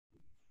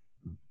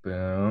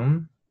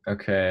Boom.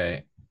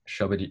 Okay.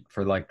 Shelby,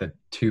 for like the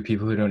two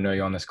people who don't know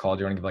you on this call,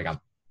 do you want to give like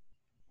a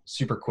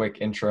super quick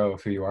intro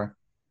of who you are?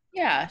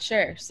 Yeah,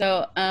 sure.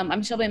 So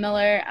I'm Shelbie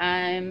Miller.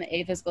 I'm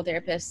a physical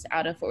therapist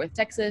out of Fort Worth,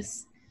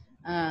 Texas.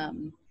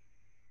 Um,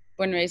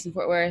 Born and raised in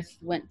Fort Worth.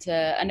 Went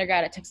to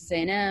undergrad at Texas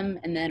A&M,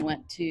 and then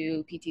went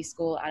to PT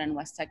school out in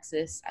West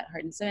Texas at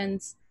Hardin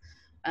Simmons.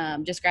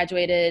 Just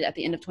graduated at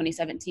the end of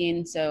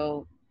 2017,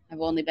 so I've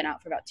only been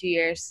out for about 2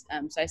 years.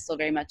 So I still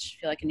very much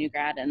feel like a new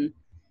grad, and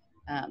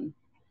um,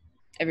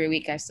 every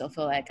week I still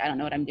feel like I don't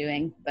know what I'm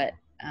doing, but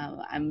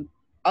I'm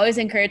always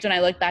encouraged when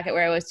I look back at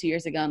where I was 2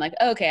 years ago. I'm like,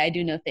 oh, okay, I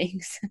do know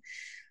things.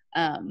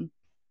 um,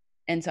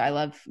 and so I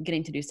love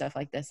getting to do stuff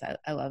like this.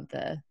 I love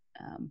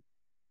um,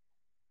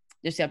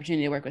 just the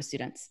opportunity to work with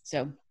students.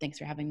 So thanks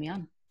for having me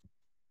on.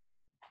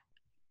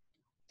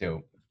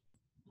 Dope.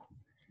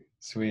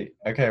 Sweet.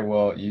 Okay,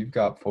 well, you've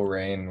got full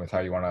reign with how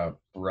you want to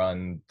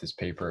run this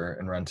paper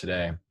and run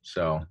today.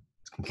 So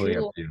it's completely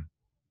up Cool. to you.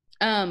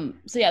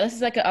 So yeah, this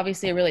is like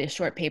obviously a really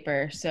short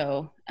paper.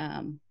 So,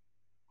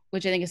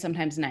 which I think is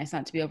sometimes nice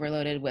not to be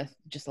overloaded with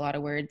just a lot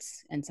of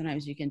words. And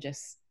sometimes you can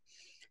just,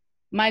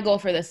 my goal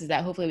for this is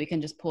that hopefully we can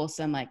just pull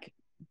some like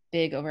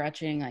big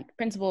overarching like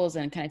principles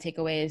and kind of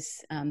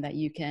takeaways that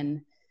you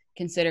can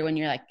consider when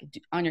you're like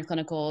on your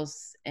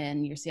clinicals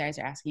and your CIs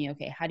are asking you,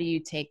 okay, how do you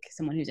take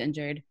someone who's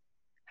injured?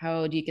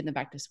 How do you get them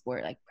back to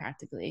sport, like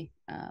practically?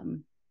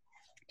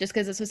 Just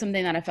because this was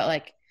something that I felt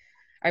like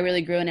I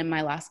really grew in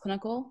my last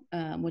clinical,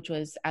 which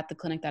was at the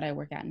clinic that I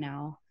work at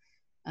now.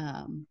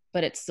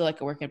 But it's still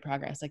like a work in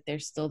progress. Like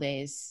there's still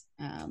days,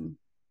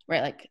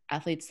 right? Like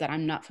athletes that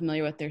I'm not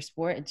familiar with their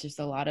sport. It's just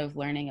a lot of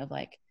learning of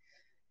like,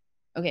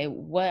 okay,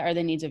 what are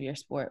the needs of your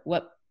sport?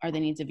 What are the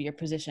needs of your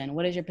position?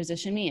 What does your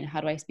position mean?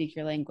 How do I speak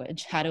your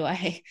language? How do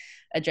I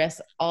address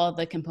all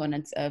the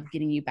components of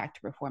getting you back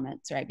to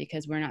performance, right?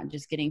 Because we're not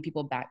just getting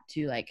people back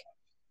to like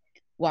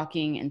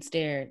walking and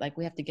stare, like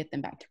we have to get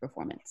them back to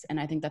performance. And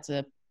I think that's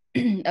a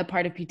a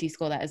part of PT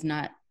school that is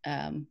not,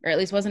 or at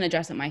least wasn't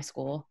addressed at my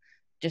school,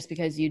 just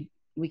because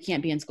we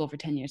can't be in school for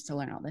 10 years to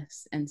learn all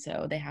this. And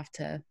so they have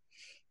to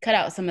cut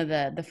out some of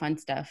the fun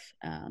stuff.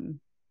 And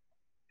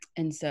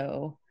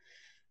so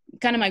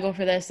kind of my goal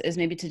for this is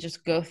maybe to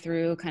just go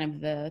through kind of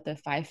the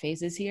five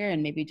phases here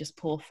and maybe just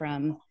pull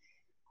from,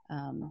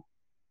 um,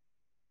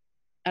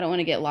 I don't want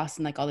to get lost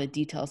in like all the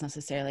details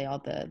necessarily, all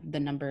the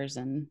numbers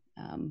and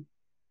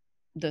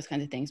those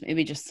kinds of things,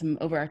 maybe just some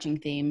overarching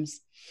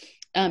themes.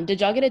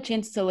 Did y'all get a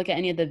chance to look at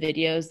any of the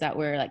videos that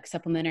were like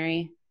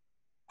supplementary?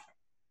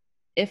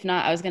 If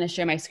not, I was going to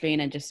share my screen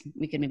and just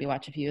we could maybe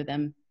watch a few of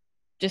them.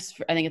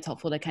 I think it's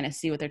helpful to kind of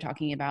see what they're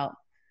talking about,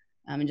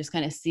 and just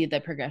kind of see the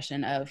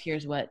progression of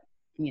here's what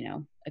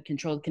a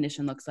controlled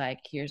condition looks like.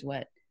 Here's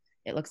what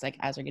it looks like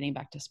as we're getting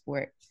back to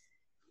sport.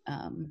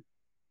 Um,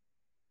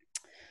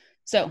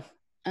 so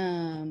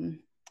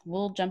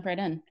we'll jump right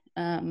in.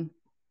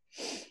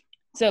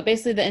 So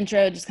basically, the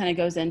intro just kind of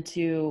goes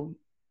into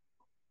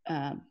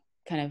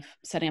kind of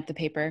setting up the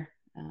paper.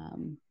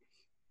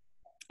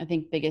 I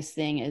think biggest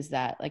thing is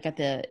that like at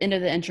the end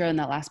of the intro in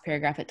that last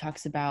paragraph, it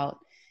talks about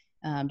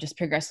just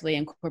progressively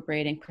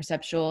incorporating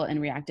perceptual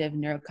and reactive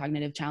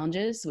neurocognitive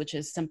challenges, which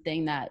is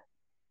something that,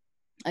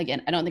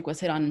 again, I don't think was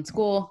hit on in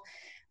school.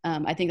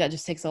 I think that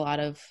just takes a lot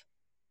of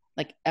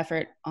like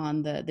effort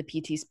on the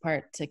PT's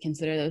part to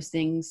consider those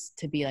things,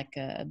 to be like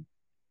a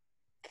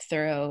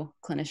thorough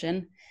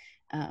clinician.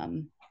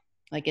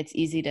 Like it's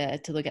easy to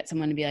look at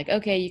someone and be like,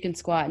 okay, you can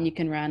squat and you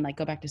can run, like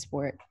go back to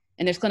sport.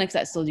 And there's clinics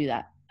that still do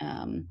that.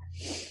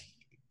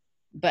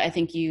 But I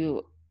think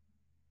you'd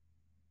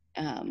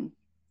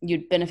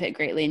benefit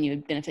greatly, and you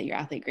would benefit your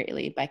athlete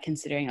greatly by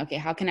considering, okay,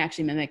 how can I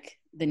actually mimic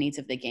the needs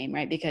of the game,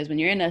 right? Because when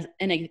you're in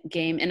a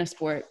game, in a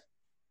sport,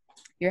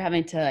 you're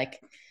having to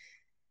like,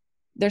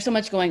 there's so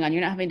much going on.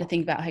 You're not having to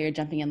think about how you're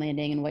jumping and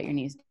landing and what your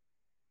knees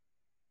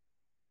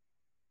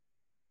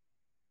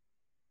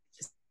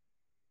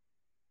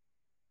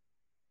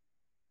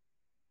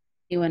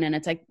doing. And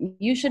it's like,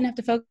 you shouldn't have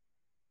to focus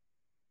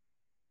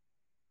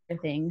on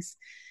things.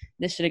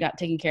 This should have got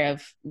taken care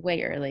of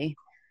way early.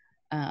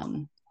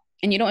 And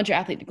you don't want your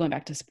athlete going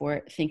back to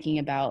sport thinking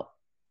about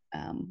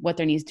what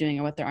their knees doing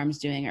or what their arms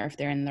doing, or if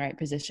they're in the right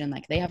position.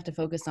 Like they have to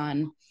focus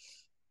on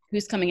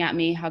who's coming at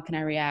me, how can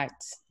I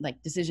react,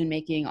 like decision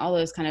making, all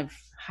those kind of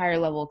higher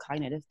level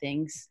cognitive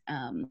things.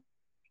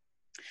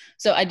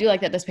 So I do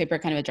like that this paper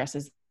kind of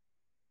addresses.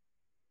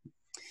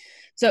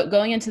 So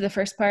going into the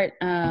first part,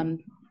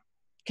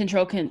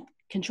 control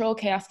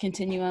chaos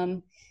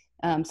continuum.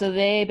 So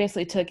they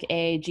basically took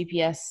a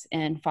GPS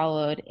and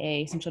followed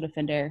a central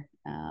defender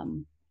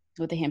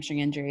with a hamstring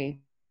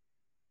injury.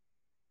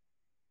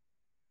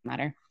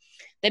 Matter.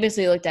 They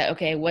basically looked at,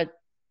 okay, what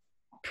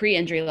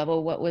pre-injury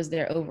level, what was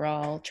their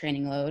overall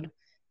training load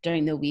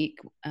during the week?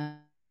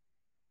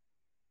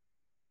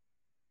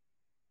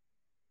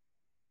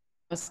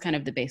 Was kind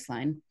of the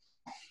baseline.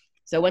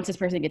 So once this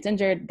person gets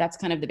injured, that's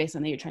kind of the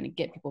baseline that you're trying to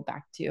get people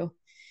back to,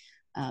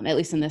 at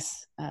least in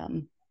this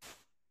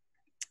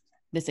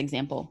this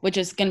example, which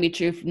is going to be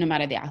true no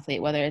matter the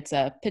athlete, whether it's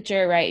a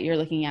pitcher, right? You're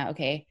looking at,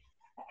 okay,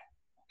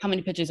 how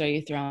many pitches are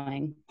you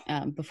throwing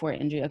before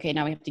injury? Okay,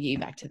 now we have to get you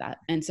back to that.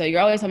 And so you're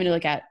always having to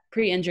look at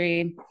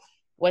pre-injury,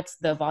 what's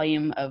the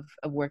volume of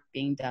work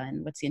being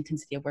done? What's the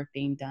intensity of work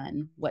being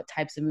done? What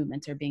types of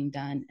movements are being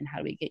done? And how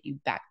do we get you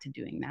back to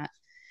doing that?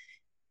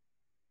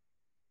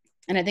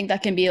 And I think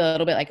that can be a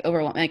little bit like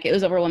overwhelming. Like it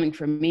was overwhelming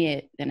for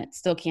me, and it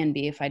still can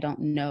be if I don't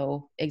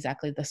know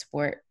exactly the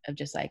sport of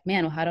just like,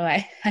 man, well, how do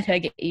I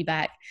get you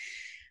back?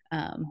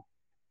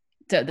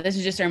 So this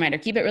is just a reminder,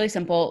 keep it really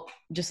simple.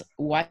 Just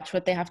watch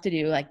what they have to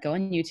do. Like go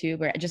on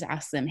YouTube or just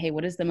ask them, hey,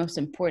 what is the most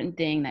important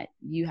thing that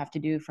you have to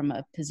do from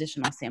a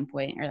positional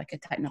standpoint or like a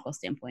technical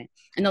standpoint?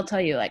 And they'll tell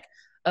you like,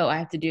 oh, I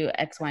have to do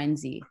X, Y, and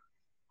Z.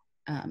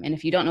 And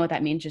if you don't know what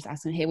that means, just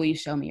ask them, hey, will you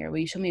show me? Or will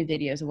you show me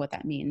videos of what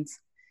that means?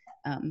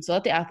 So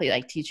let the athlete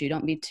like teach you.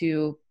 Don't be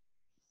too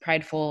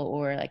prideful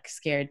or like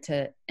scared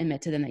to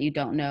admit to them that you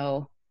don't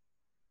know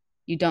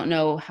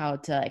how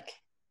to like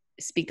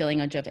speak the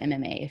language of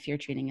MMA if you're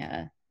treating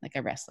a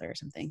wrestler or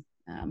something,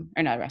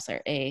 or not a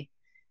wrestler, a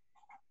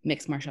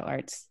mixed martial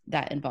arts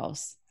that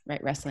involves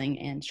right wrestling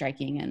and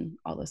striking and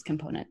all those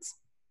components.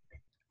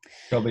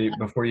 Shelby,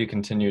 before you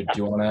continue, do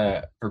you want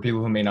to, for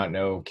people who may not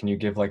know, can you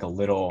give like a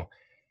little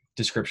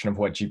description of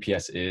what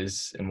GPS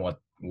is and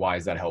why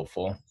is that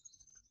helpful?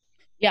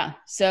 Yeah,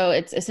 so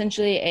it's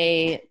essentially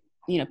a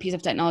piece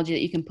of technology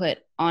that you can put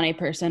on a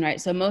person,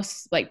 right? So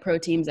most like pro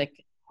teams, like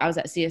I was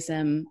at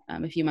CSM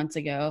a few months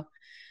ago,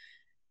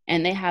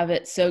 and they have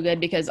it so good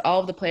because all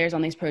of the players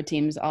on these pro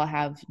teams all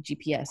have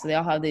GPS. So they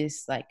all have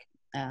these like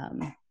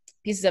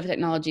pieces of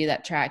technology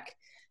that track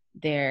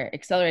their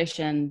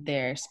acceleration,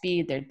 their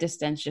speed, their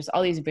distance, just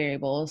all these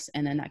variables.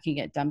 And then that can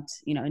get dumped,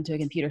 into a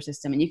computer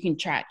system, and you can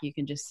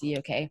just see,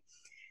 okay,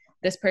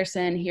 this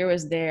person, here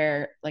was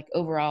their like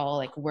overall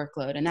like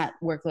workload. And that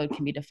workload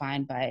can be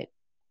defined by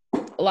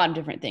a lot of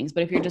different things.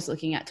 But if you're just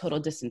looking at total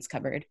distance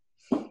covered,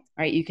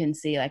 right, you can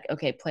see like,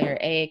 okay, player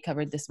A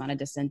covered this amount of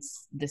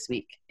distance this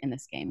week in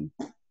this game.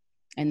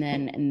 And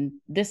then in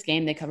this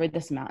game, they covered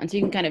this amount. And so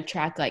you can kind of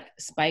track like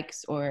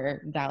spikes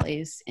or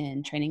valleys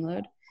in training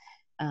load.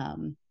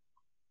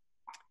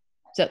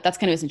 So that's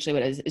kind of essentially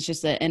what it is. It's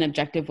just an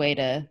objective way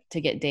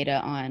to get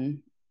data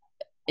on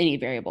any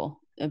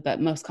variable,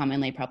 but most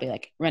commonly probably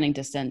like running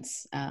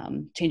distance,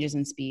 changes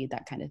in speed,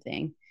 that kind of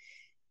thing.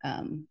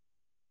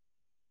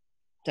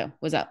 So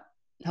was that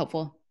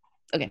helpful?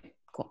 Okay,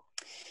 cool.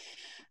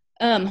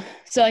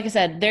 So like I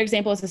said, their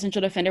example is a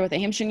central defender with a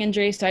hamstring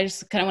injury. So I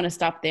just kind of want to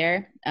stop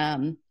there.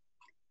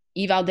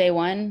 Eval day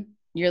one,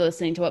 you're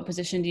listening to what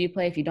position do you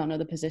play? If you don't know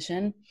the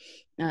position,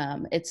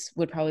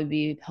 would probably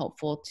be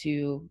helpful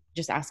to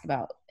just ask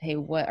about, hey,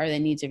 what are the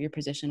needs of your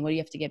position? What do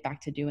you have to get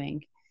back to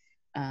doing?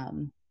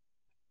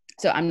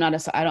 So I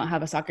don't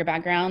have a soccer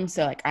background.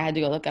 So like I had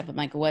to go look up, I'm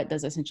like, what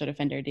does a central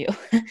defender do?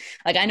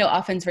 Like I know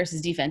offense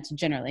versus defense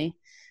generally,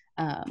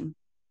 and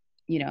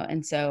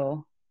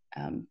so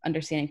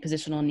understanding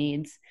positional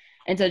needs.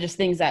 And so just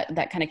things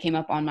that kind of came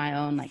up on my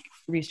own, like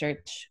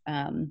research,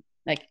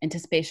 like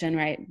anticipation,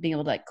 right? Being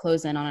able to like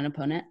close in on an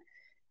opponent.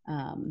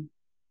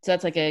 So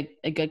that's like a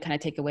good kind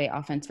of takeaway.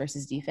 Offense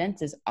versus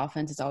defense is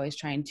offense is always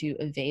trying to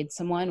evade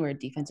someone where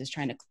defense is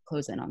trying to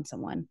close in on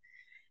someone.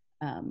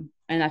 And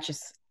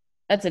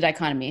that's a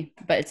dichotomy,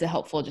 but it's a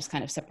helpful just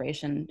kind of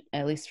separation,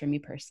 at least for me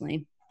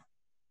personally.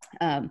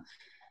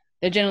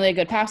 They're generally a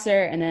good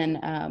passer, and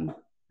then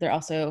they're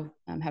also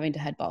having to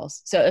head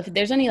balls. So if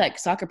there's any like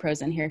soccer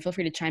pros in here, feel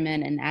free to chime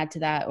in and add to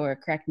that or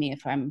correct me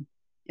if I'm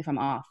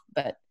off.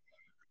 But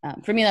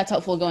for me, that's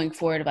helpful going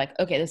forward of like,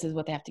 okay, this is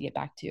what they have to get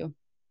back to.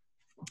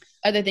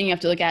 Other thing you have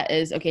to look at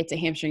is, okay, it's a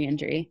hamstring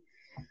injury.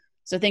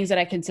 So things that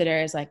I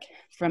consider is like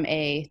from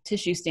a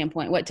tissue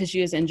standpoint, what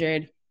tissue is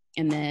injured,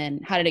 and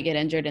then how did it get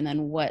injured, and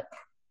then what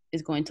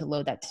is going to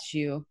load that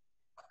tissue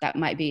that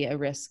might be a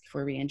risk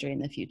for re-injury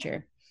in the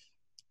future.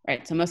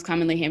 Right. So most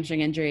commonly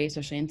hamstring injury,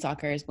 especially in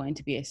soccer, is going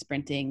to be a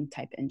sprinting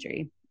type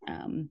injury.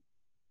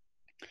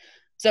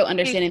 So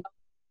understanding,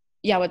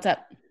 yeah, what's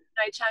up? Can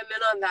I chime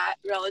in on that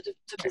relative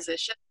to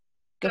position?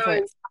 Go for it.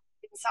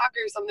 In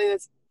soccer, something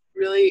that's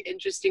really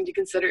interesting to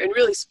consider, and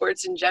really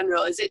sports in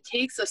general, is it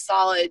takes a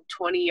solid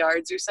 20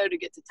 yards or so to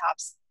get to top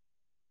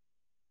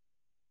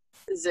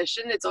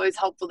position. It's always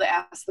helpful to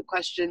ask the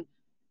question,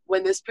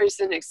 when this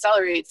person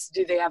accelerates,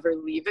 do they ever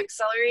leave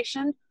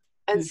acceleration?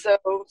 And so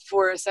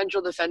for a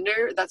central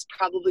defender, that's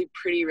probably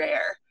pretty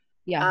rare.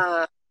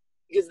 Yeah.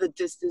 Because the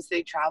distance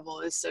they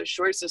travel is so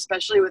short. So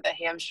especially with a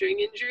hamstring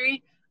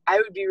injury, I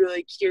would be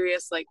really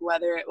curious, like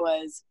whether it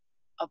was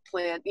a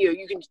plan,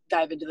 you can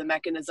dive into the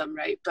mechanism,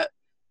 right? But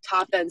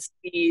top end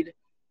speed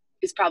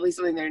is probably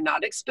something they're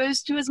not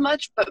exposed to as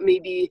much, but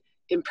maybe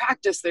in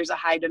practice, there's a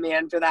high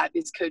demand for that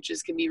because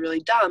coaches can be really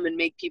dumb and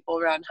make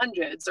people run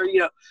hundreds or,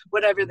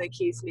 whatever the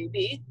case may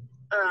be.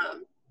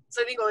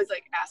 So I think always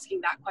like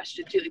asking that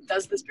question too, like,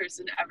 does this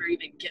person ever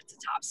even get to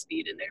top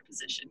speed in their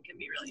position can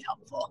be really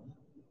helpful.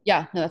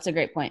 Yeah, no, that's a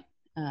great point.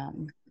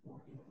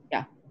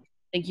 Yeah,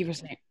 thank you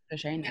for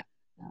sharing that.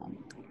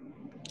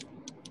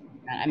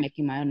 I'm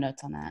making my own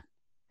notes on that.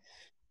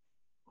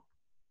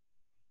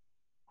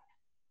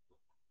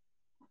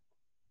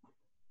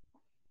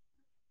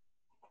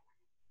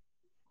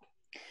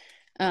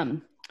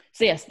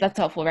 So yes, that's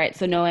helpful, right?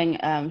 So knowing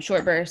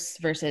short bursts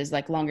versus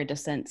like longer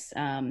distance,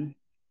 and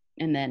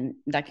then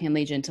that can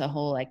lead you into a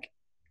whole like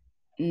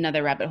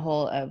another rabbit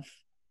hole of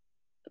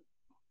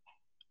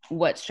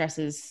what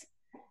stresses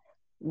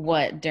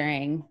what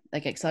during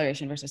like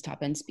acceleration versus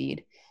top end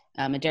speed.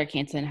 And Derek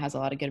Hansen has a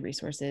lot of good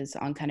resources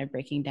on kind of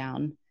breaking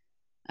down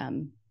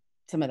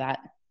some of that.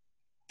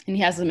 And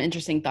he has some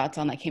interesting thoughts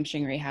on like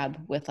hamstring rehab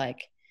with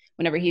like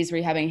whenever he's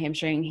rehabbing a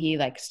hamstring, he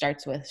like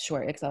starts with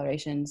short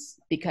accelerations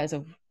because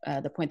of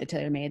the point that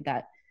Taylor made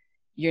that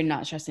you're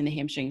not stressing the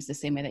hamstrings the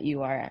same way that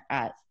you are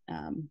at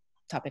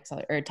top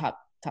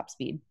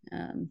speed.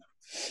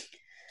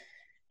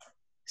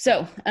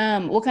 So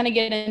we'll kind of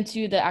get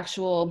into the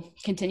actual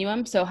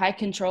continuum. So high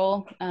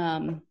control,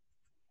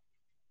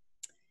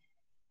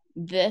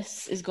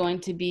 this is going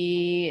to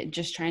be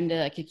just trying to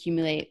like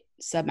accumulate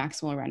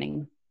submaximal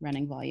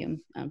running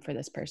volume for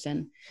this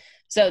person.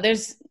 So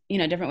there's,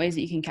 different ways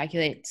that you can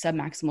calculate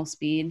submaximal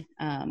speed.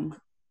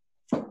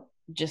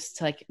 Just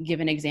to like give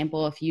an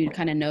example, if you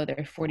kind of know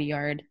their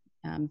 40-yard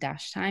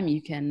dash time,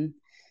 you can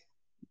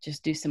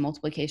just do some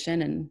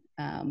multiplication. And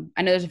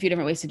I know there's a few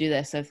different ways to do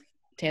this. So if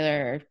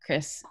Taylor or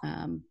Chris,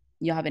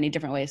 you'll have any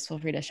different ways, feel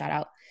free to shout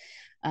out.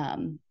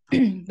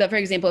 But for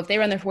example, if they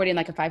run their 40 in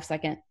like a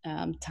 5-second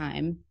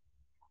time,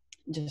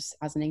 just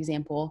as an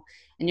example,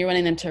 and you're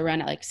wanting them to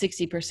run at like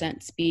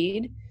 60%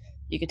 speed,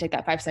 you could take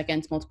that 5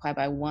 seconds, multiply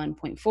by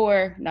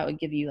 1.4. That would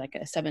give you like a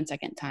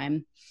 7-second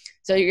time.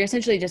 So you're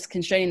essentially just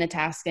constraining the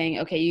task saying,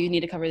 okay, you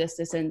need to cover this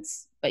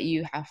distance, but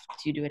you have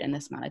to do it in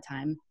this amount of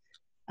time.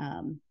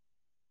 And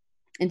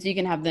so you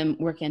can have them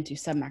work into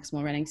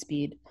submaximal running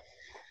speed.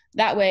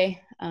 That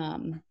way,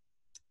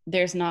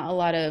 there's not a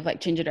lot of like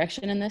change of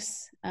direction in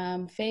this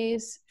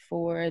phase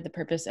for the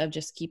purpose of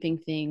just keeping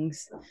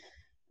things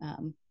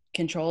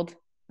controlled,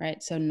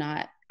 right? So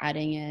not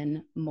adding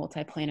in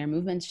multiplanar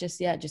movements just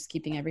yet, just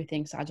keeping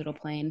everything sagittal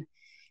plane.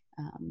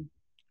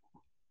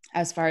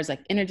 As far as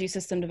like energy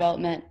system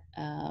development,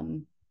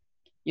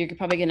 you're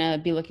probably going to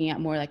be looking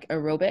at more like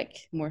aerobic,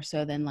 more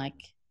so than like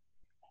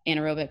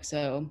anaerobic.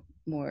 So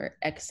more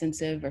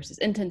extensive versus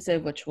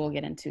intensive, which we'll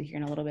get into here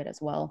in a little bit as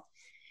well.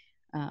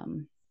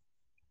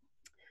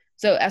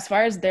 So as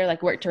far as their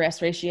like work to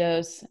rest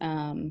ratios,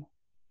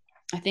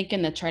 I think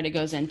in the chart it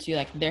goes into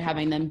like they're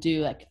having them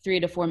do like 3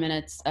 to 4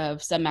 minutes of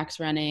submax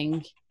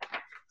running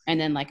and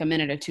then like a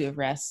minute or two of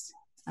rest.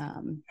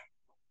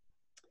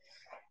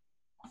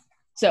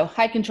 So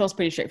high control is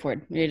pretty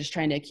straightforward. You're just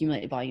trying to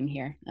accumulate volume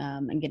here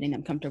and getting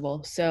them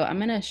comfortable. So I'm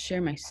going to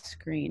share my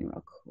screen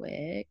real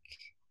quick.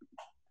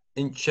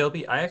 And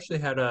Shelby, I actually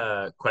had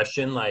a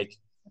question, like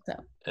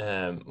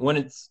when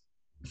it's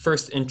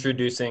first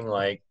introducing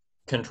like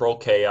control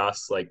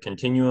chaos, like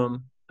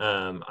continuum,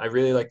 I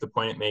really like the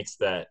point it makes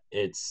that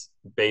it's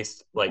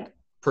based like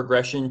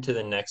progression to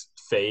the next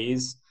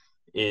phase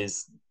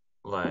is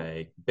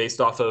like based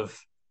off of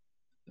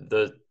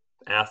the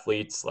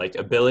athlete's like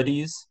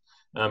abilities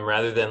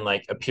rather than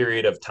like a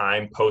period of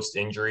time post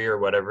injury or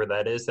whatever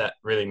that is. That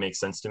really makes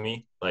sense to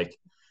me. Like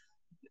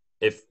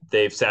if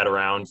they've sat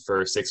around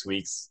for 6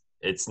 weeks,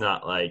 it's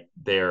not like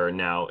they're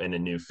now in a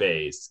new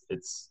phase.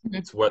 It's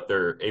what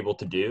they're able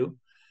to do.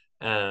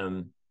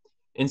 And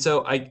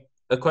so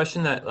a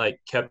question that like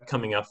kept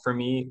coming up for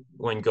me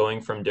when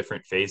going from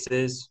different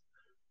phases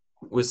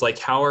was like,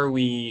 how are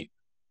we,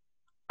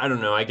 I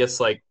don't know, I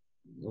guess like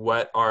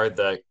what are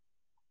the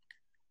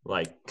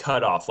like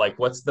cutoff, like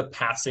what's the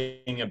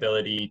passing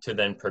ability to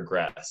then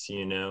progress,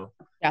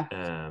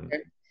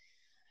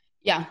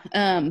 Yeah.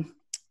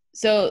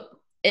 So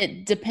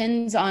it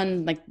depends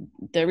on like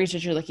the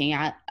research you're looking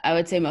at. I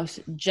would say most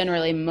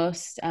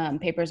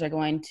papers are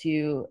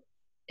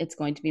it's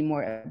going to be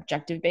more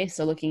objective based.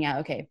 So looking at,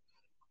 okay,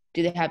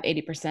 do they have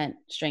 80%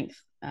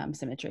 strength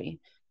symmetry?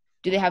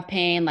 Do they have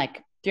pain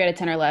like 3 out of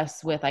 10 or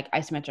less with like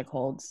isometric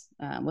holds,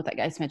 with like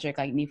isometric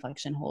like knee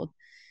flexion hold?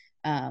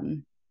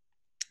 Can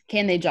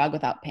they jog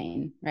without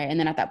pain, right? And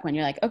then at that point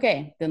you're like,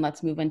 okay, then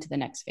let's move into the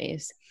next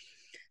phase.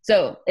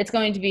 So it's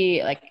going to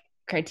be like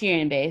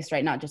criterion based,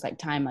 right? Not just like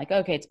time, like,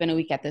 okay, it's been a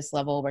week at this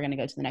level, we're going to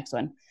go to the next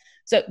one.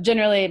 So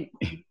generally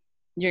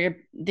you're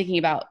thinking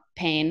about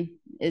pain.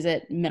 Is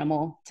it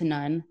minimal to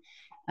none?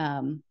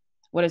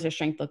 What does their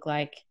strength look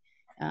like?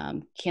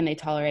 Can they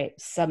tolerate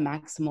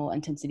submaximal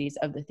intensities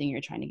of the thing you're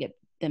trying to get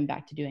them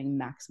back to doing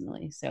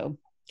maximally? So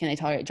can they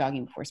tolerate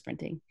jogging before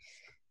sprinting?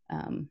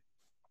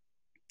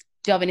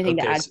 Do you have anything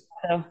to add?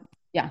 So,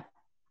 yeah.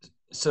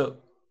 So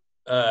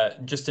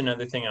just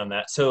another thing on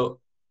that. So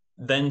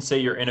then say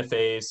you're in a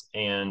phase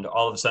and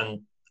all of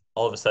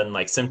a sudden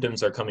like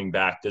symptoms are coming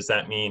back. Does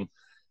that mean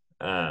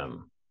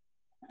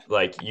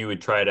like you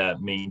would try to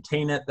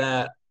maintain at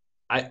that?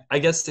 I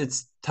guess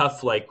it's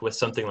tough like with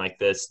something like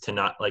this to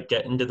not like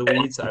get into the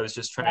weeds. I was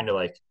just trying to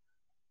like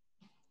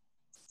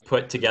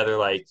put together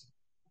like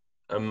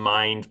a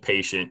mind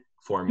patient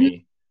for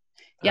me.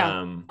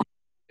 Yeah.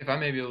 If I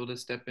may be able to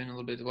step in a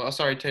little bit as well.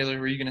 Sorry, Taylor,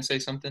 were you going to say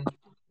something?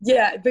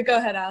 Yeah, but go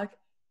ahead, Alec.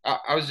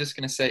 I was just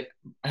going to say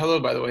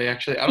hello, by the way,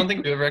 actually. I don't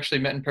think we've ever actually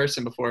met in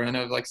person before. I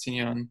know I've like seen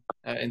you on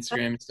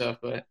Instagram and stuff.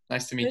 But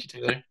nice to meet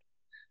you, Taylor.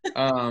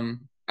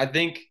 I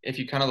think if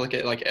you kind of look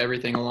at like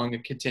everything along the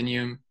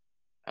continuum,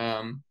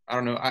 I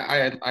don't know.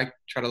 I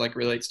try to like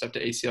relate stuff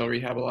to ACL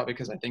rehab a lot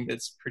because I think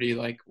that's pretty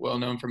like well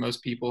known for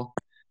most people.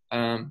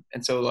 And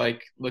so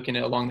like looking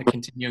at along the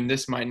continuum,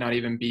 this might not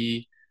even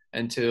be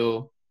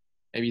until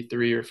maybe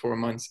 3 or 4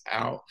 months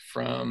out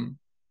from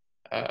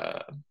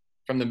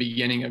the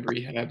beginning of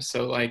rehab.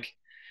 So like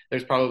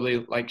there's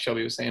probably, like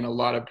Shelbie was saying, a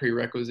lot of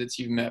prerequisites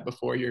you've met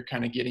before you're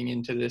kind of getting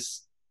into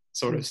this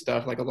sort of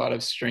stuff, like a lot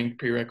of strength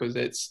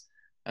prerequisites,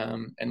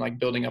 and like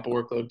building up a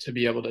workload to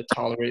be able to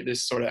tolerate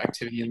this sort of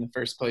activity in the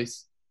first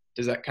place.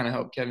 Does that kind of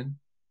help, Kevin?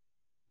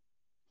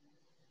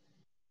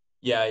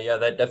 Yeah,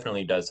 that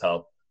definitely does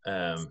help.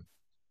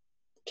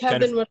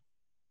 Kevin, go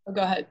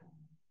ahead.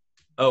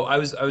 Oh, I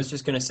was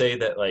just gonna say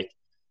that like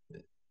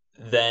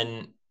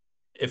then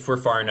if we're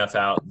far enough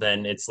out,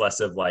 then it's less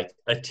of like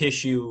a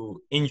tissue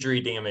injury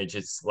damage.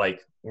 It's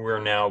like we're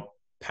now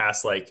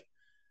past like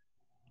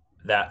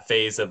that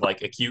phase of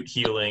like acute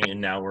healing, and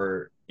now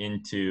we're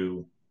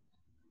into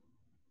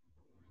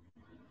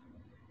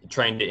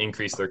trying to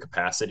increase their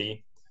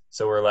capacity.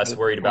 So we're less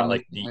worried about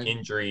like the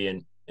injury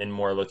and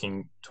more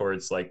looking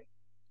towards like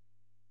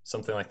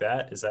something like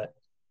that. Is that?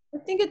 I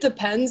think it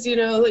depends,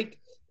 like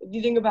if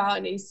you think about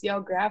an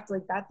ACL graft,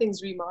 like that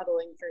thing's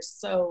remodeling for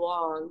so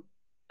long.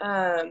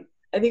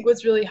 I think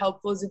what's really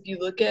helpful is if you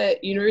look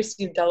at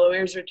University of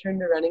Delaware's return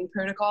to running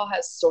protocol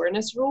has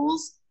soreness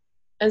rules.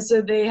 And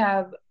so they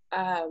have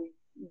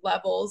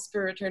levels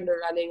for return to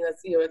running.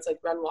 That's, it's like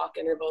run walk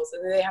intervals,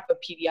 and they have a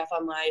PDF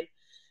online.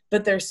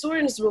 But their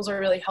soreness rules are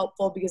really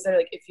helpful because they're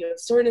like, if you have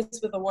soreness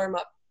with a warm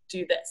up,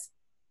 do this.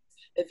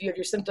 If you have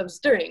your symptoms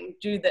during,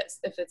 do this.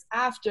 If it's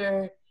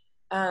after,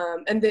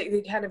 and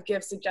they kind of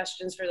give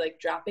suggestions for like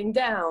dropping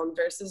down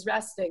versus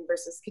resting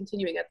versus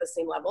continuing at the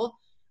same level.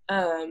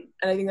 And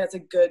I think that's a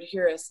good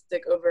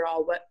heuristic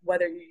overall,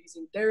 whether you're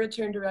using their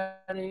return to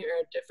running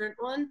or a different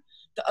one.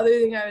 The other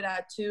thing I would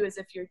add too is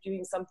if you're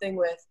doing something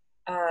with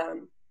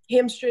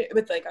hamstring,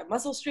 with like a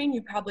muscle strain,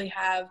 you probably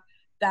have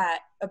that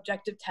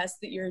objective test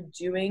that you're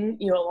doing,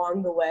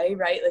 along the way,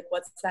 right? Like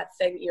what's that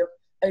thing,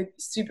 a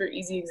super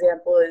easy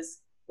example is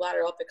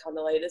lateral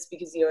epicondylitis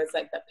because, it's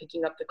like that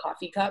picking up the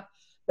coffee cup.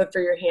 But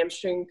for your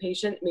hamstring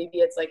patient, maybe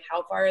it's like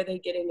how far are they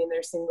getting in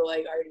their single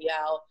leg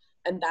RDL?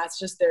 And that's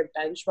just their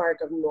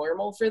benchmark of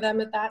normal for them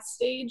at that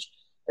stage.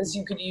 And so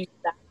you could use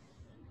that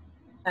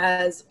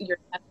as your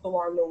test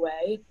along the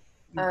way.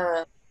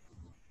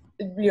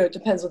 It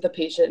depends what the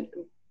patient,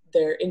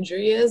 their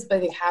injury is, but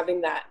I think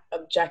having that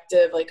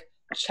objective like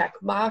check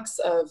box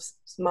of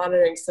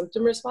monitoring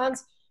symptom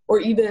response, or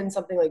even in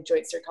something like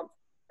joint circumference.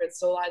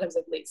 So a lot of times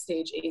like late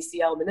stage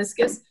ACL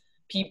meniscus,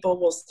 people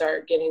will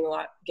start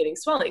getting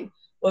swelling.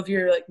 Well, if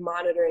you're like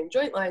monitoring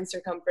joint line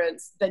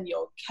circumference, then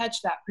you'll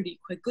catch that pretty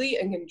quickly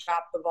and can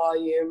drop the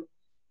volume.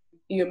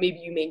 Maybe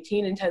you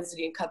maintain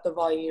intensity and cut the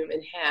volume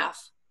in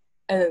half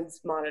and then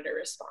monitor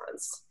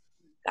response,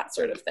 that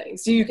sort of thing.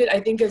 So you could, I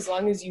think as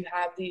long as you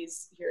have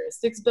these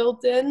heuristics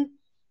built in,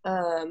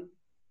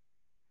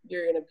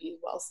 you're going to be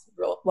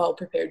well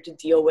prepared to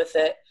deal with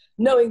it,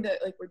 knowing that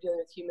like we're dealing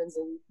with humans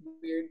and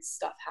weird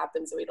stuff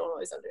happens that we don't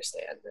always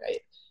understand, right?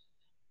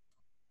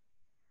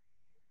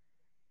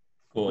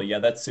 Cool. Yeah,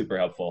 that's super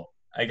helpful.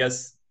 I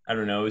guess, I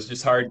don't know, it was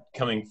just hard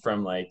coming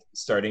from like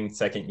starting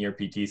second year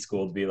PT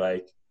school to be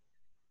like,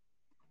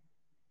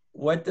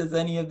 what does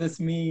any of this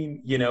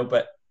mean?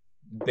 But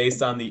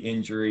based on the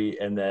injury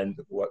and then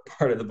what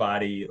part of the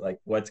body, like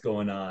what's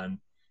going on,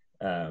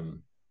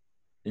 and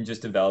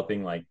just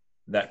developing like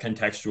that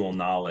contextual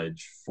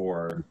knowledge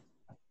for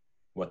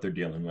what they're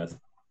dealing with.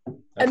 That's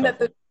and helpful. that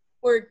the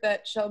work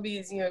that Shelbie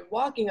is,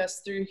 walking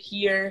us through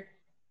here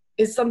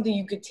is something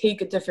you could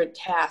take a different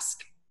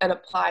task and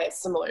apply a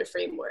similar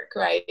framework,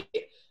 right?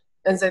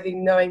 And so I think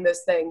knowing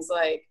those things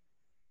like,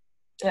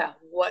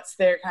 what's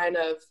their kind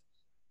of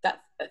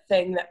that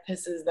thing that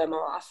pisses them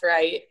off,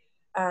 right?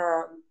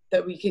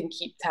 That we can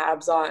keep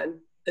tabs on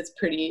that's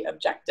pretty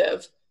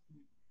objective.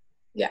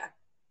 Yeah.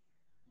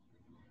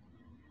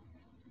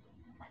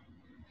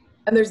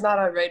 And there's not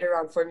a right or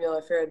wrong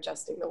formula for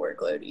adjusting the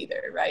workload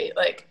either, right?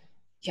 Like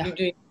you're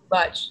doing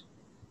much,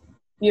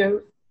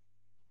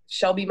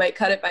 Shelbie might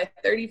cut it by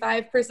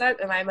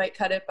 35% and I might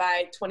cut it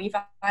by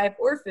 25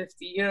 or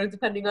 50,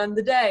 depending on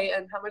the day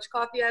and how much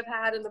coffee I've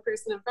had and the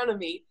person in front of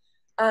me,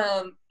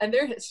 and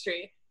their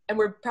history. And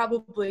we're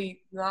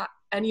probably not,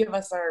 any of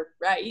us are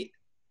right.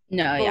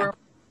 No, but we're not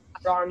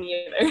wrong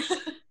either.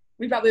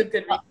 We probably have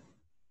good reasons.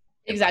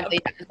 Exactly.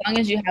 As long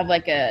as you have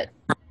like a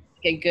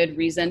good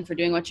reason for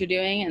doing what you're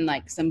doing and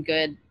like some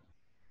good,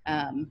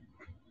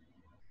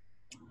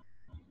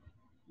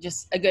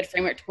 just a good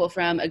framework to pull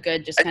from, a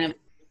good just kind of,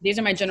 these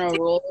are my general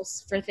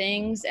rules for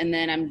things, and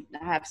then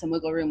I have some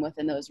wiggle room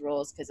within those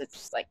rules because it's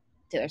just like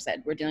Taylor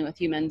said, we're dealing with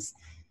humans,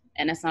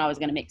 and it's not always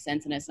going to make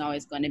sense, and it's not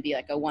always going to be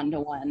like a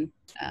one-to-one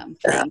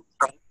thing.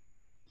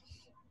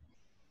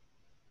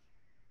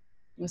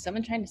 Was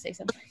someone trying to say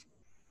something?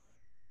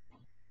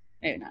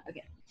 Maybe not.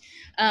 Okay.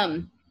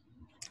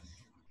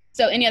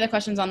 So any other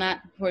questions on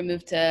that before we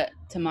move to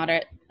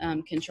moderate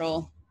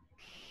control?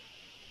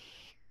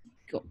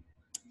 Cool.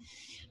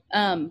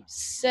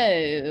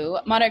 So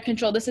moderate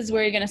control, this is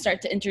where you're going to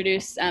start to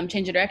introduce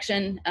change of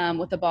direction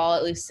with the ball,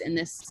 at least in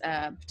this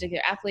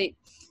particular athlete.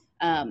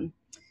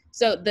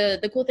 So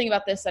the cool thing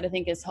about this that I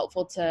think is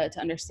helpful to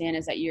understand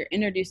is that you're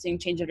introducing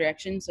change of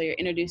direction. So you're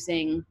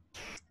introducing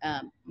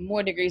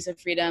more degrees of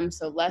freedom,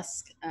 so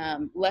less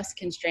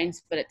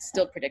constraints, but it's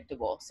still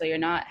predictable. So you're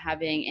not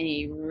having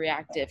any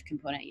reactive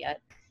component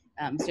yet.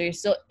 So you're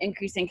still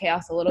increasing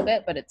chaos a little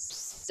bit, but it's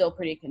still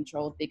pretty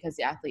controlled because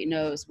the athlete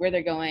knows where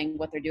they're going,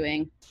 what they're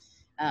doing.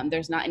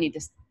 There's not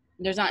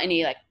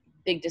any like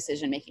big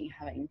decision making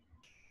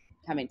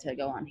having to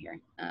go on here.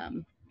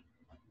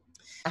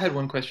 I had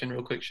one question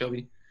real quick,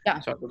 Shelby. Yeah.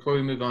 So before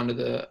we move on to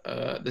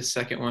the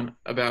second one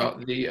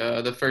about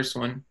the first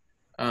one,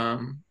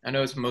 I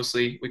know it's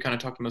mostly, we kind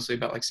of talked mostly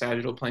about like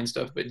sagittal plane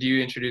stuff, but do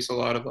you introduce a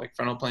lot of like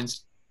frontal plane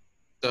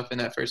stuff in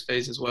that first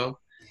phase as well?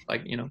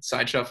 Like, you know,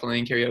 side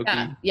shuffling,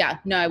 karaoke? Yeah,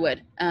 no, I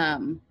would.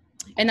 And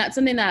that's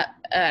something that,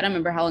 I don't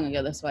remember how long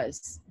ago this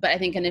was, but I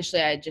think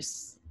initially I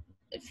just,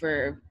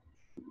 for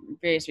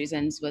various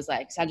reasons, was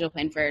like sagittal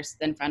plane first,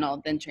 then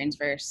frontal, then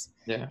transverse.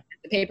 Yeah.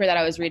 The paper that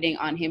I was reading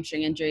on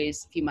hamstring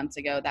injuries a few months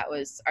ago, that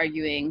was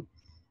arguing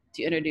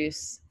to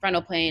introduce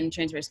frontal plane,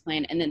 transverse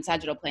plane, and then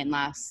sagittal plane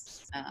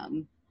last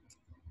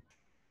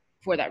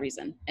for that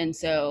reason. And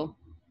so,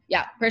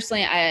 yeah,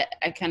 personally, I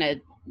kind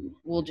of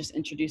will just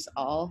introduce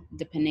all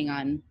depending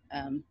on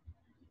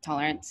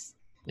tolerance.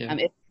 Yeah.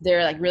 If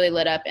they're like really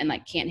lit up and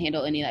like can't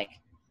handle any like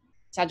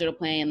sagittal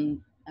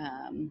plane,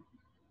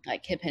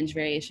 like hip hinge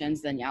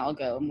variations, then yeah, I'll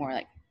go more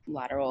like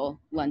lateral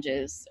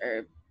lunges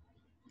or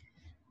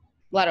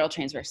lateral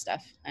transverse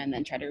stuff, and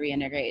then try to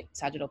reintegrate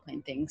sagittal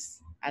plane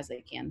things as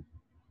they can.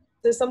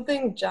 There's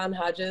something John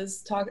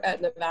Hodges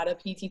at Nevada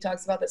PT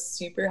talks about that's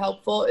super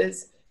helpful,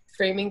 is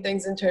framing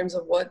things in terms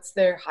of what's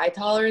their high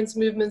tolerance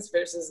movements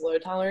versus low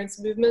tolerance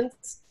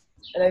movements.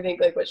 And I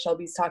think like what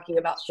Shelby's talking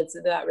about fits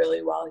into that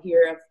really well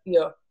here. Of, you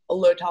know, a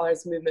low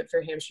tolerance movement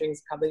for hamstrings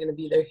is probably going to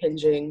be their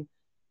hinging,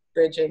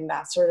 bridging,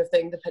 that sort of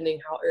thing, depending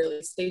how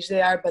early stage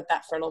they are. But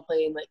that frontal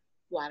plane, like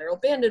lateral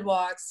banded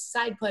walks,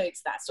 side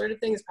planks, that sort of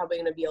thing is probably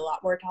going to be a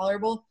lot more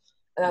tolerable.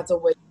 And that's a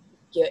way to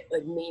get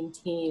like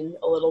maintain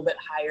a little bit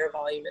higher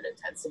volume and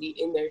intensity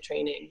in their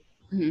training.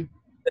 Mm-hmm.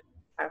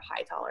 Have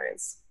high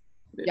tolerance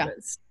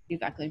movements. Yeah,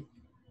 exactly.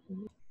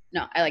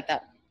 No, I like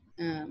that.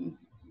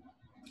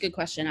 Good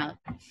question, Alec.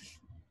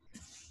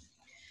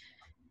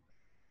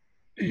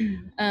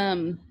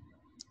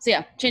 So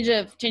yeah, change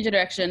of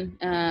direction.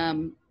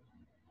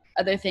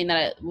 Other thing that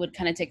I would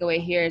kind of take away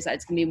here is that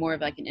it's gonna be more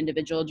of like an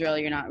individual drill.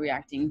 You're not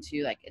reacting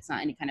to like, it's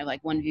not any kind of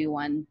like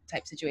 1v1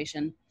 type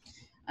situation.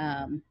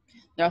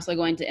 They're also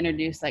going to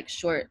introduce like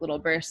short little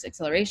burst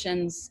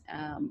accelerations,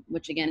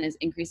 which again is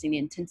increasing the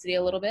intensity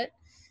a little bit.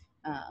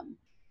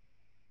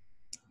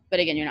 But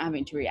again, you're not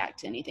having to react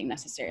to anything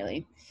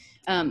necessarily.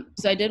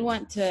 So I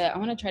want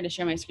to try to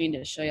share my screen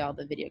to show y'all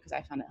the video because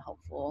I found it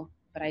helpful,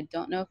 but I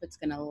don't know if it's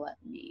gonna let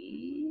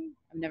me.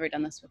 I've never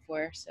done this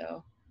before,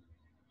 so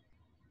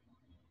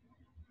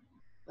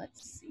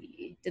let's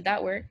see. Did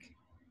that work?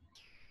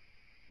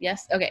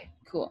 Yes? Okay,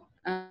 cool.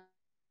 I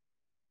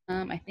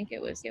think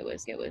it was.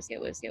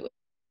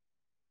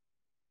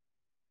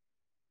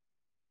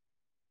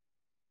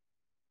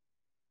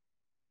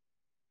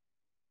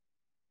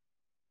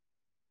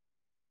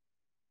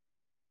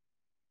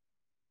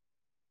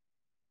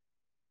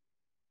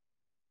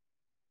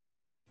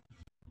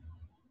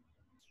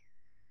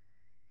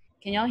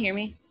 Can y'all hear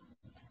me?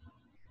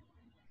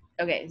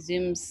 Okay,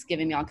 Zoom's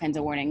giving me all kinds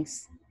of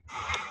warnings.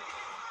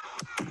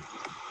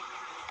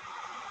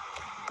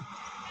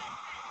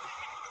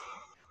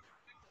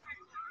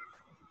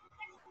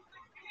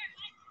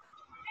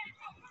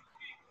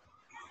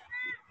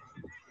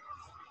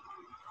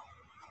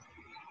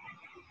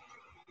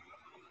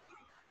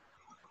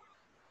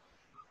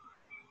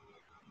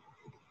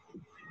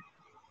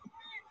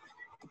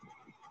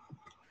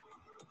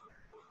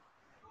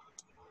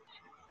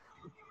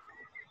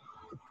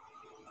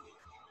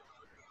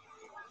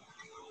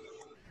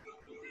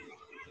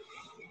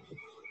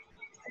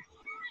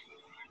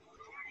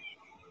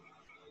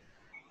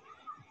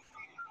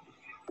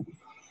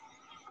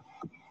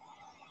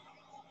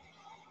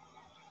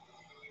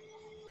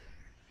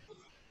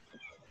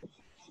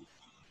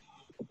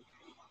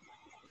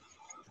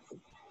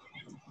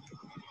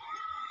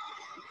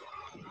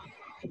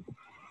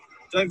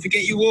 Don't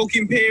forget your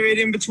walking period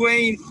in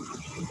between.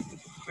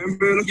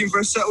 Remember, we're looking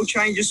for a subtle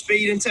change of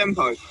speed and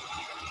tempo.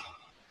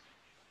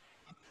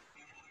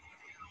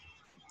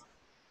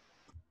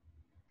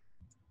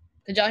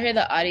 Did y'all hear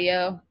the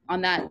audio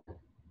on that?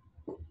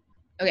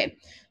 Okay,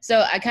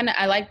 so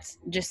I liked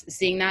just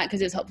seeing that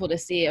because it's helpful to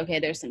see, okay,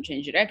 there's some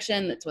change of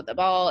direction, that's with the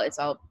ball, it's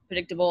all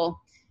predictable.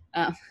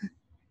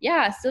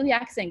 Yeah, still the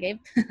accent, Gabe.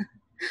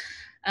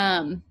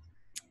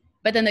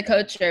 But then the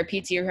coach or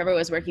PT or whoever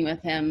was working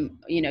with him,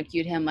 you know,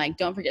 cued him like,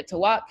 don't forget to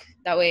walk.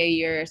 That way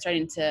you're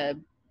starting to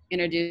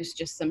introduce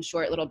just some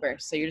short little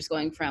bursts. So you're just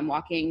going from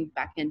walking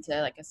back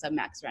into like a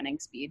sub-max running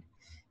speed.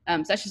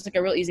 So that's just like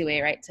a real easy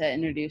way, right, to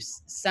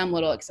introduce some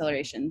little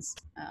accelerations.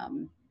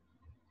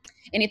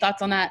 Any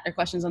thoughts on that or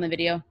questions on the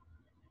video?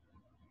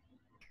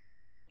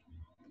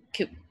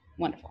 Cool.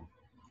 Wonderful.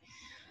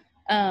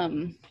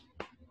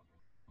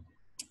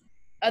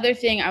 Other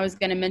thing I was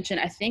going to mention,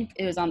 I think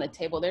it was on the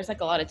table. There's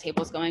like a lot of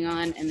tables going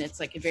on, and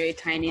it's like very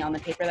tiny on the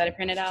paper that I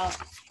printed out.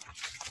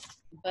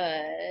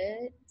 But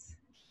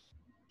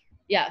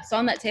yeah, so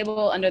on that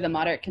table under the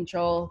moderate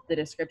control, the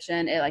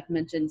description, it like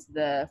mentions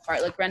the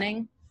fartlek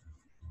running.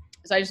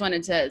 So I just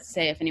wanted to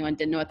say if anyone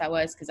didn't know what that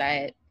was, because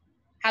I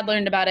had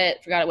learned about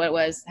it, forgot what it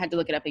was, had to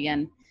look it up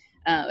again.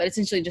 But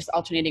essentially just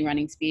alternating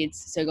running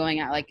speeds. So going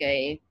at like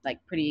a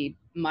pretty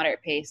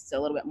moderate pace, so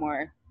a little bit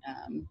more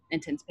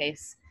intense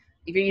pace.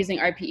 If you're using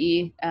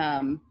RPE,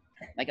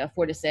 like a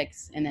 4 to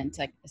 6, and then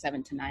to like a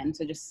 7 to 9.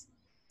 So just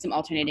some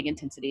alternating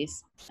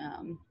intensities.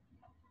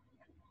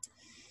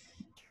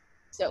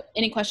 So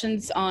any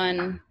questions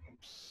on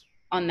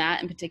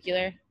that in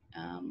particular?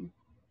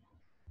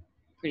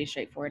 Pretty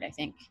straightforward, I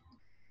think.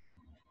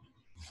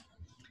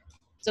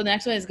 So the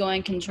next one is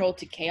going control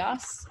to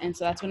chaos. And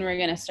so that's when we're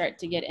going to start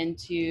to get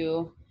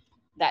into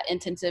that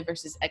intensive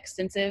versus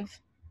extensive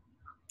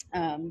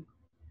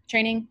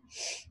training.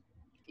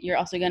 You're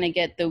also going to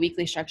get the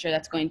weekly structure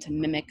that's going to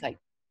mimic like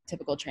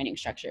typical training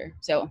structure.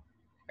 So,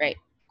 right,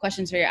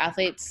 questions for your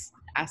athletes,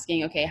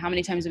 asking, okay, how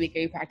many times a week are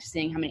you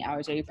practicing? How many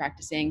hours are you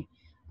practicing?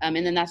 And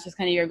then that's just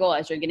kind of your goal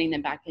as you're getting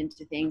them back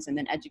into things, and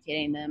then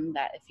educating them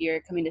that if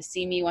you're coming to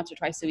see me once or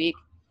twice a week,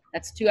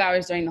 that's 2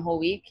 hours during the whole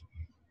week.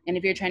 And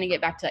if you're trying to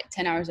get back to like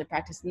 10 hours of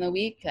practice in the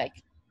week, like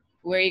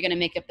where are you going to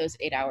make up those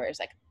 8 hours?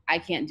 Like I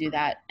can't do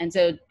that. And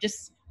so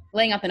just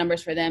laying out the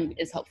numbers for them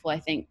is helpful, I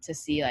think, to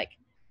see like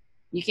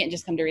you can't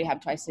just come to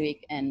rehab twice a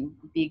week and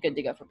be good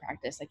to go for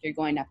practice. Like you're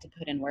going to have to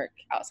put in work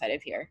outside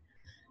of here.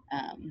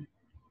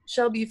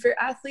 Shelby, for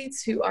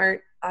athletes who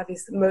aren't,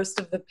 obviously most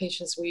of the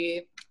patients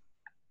we,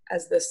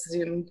 as this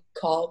Zoom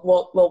call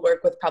will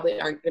work with, probably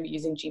aren't going to be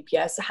using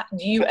GPS.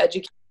 Do you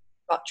educate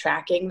about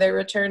tracking their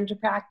return to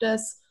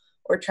practice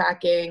or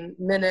tracking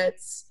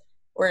minutes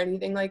or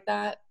anything like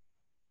that?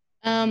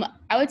 I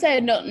would say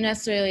I don't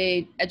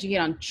necessarily educate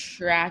on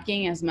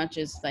tracking as much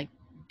as like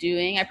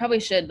doing. I probably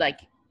should like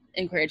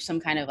encourage some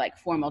kind of like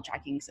formal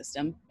tracking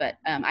system, but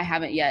I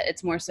haven't yet.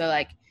 It's more so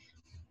like,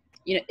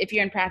 you know, if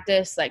you're in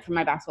practice, like for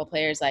my basketball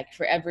players, like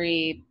for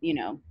every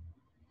 10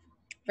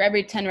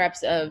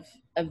 reps of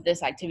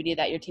this activity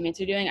that your teammates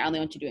are doing, I only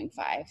want you doing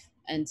 5.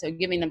 And so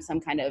giving them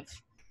some kind of,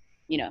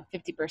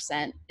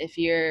 50%. If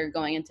you're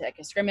going into like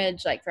a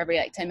scrimmage, like for every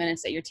like 10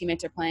 minutes that your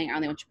teammates are playing, I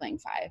only want you playing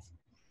 5.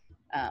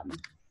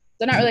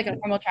 So not really like a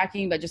formal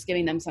tracking, but just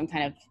giving them some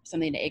kind of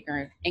something to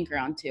anchor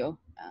onto.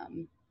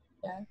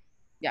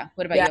 Yeah.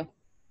 What about you?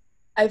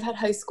 I've had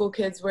high school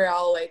kids where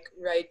I'll like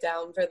write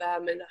down for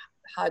them, and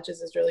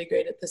Hodges is really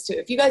great at this too.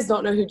 If you guys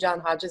don't know who John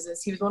Hodges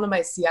is, he was one of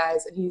my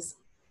CIs, and he's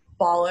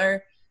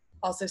baller,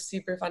 also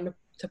super fun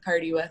to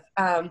party with.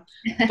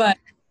 But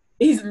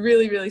he's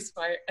really, really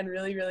smart and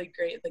really, really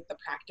great at like the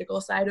practical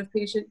side of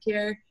patient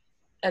care,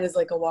 and is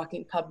like a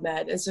walking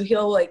PubMed. And so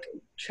he'll like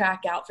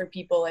track out for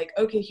people like,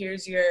 okay, he'll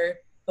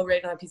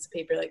write on a piece of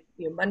paper, like,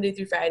 Monday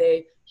through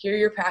Friday, here are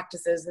your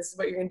practices. This is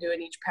what you're going to do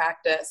in each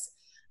practice.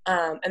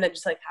 And then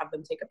just like have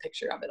them take a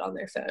picture of it on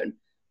their phone.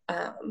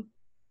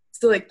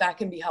 So like that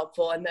can be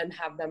helpful, and then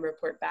have them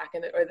report back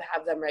or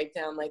have them write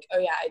down like, oh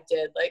yeah, I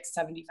did like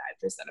 75%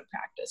 of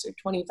practice or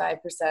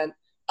 25%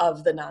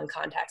 of the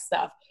non-contact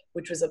stuff,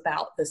 which was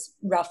about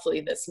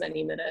roughly this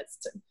many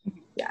minutes.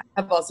 Yeah,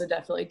 I've also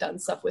definitely done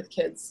stuff with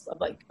kids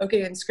of like,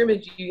 okay, in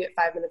scrimmage, you get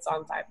 5 minutes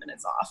on, 5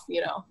 minutes off,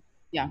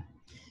 Yeah.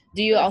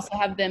 Do you also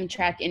have them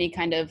track any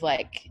kind of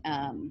like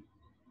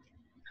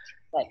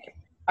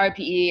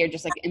RPE or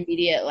just like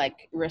immediate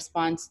like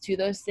response to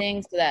those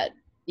things, so that,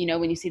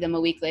 when you see them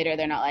a week later,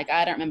 they're not like,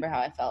 I don't remember how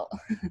I felt?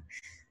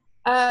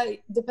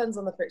 Depends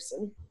on the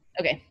person.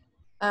 Okay.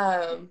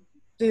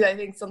 Dude, I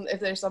think if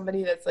there's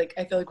somebody that's like,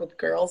 I feel like with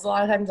girls, a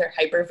lot of times they're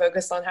hyper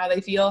focused on how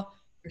they feel.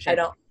 Sure. I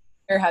don't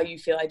care how you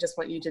feel. I just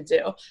want you to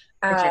do.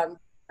 Sure.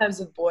 Sometimes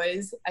with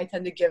boys, I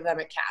tend to give them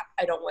a cap.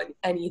 I don't want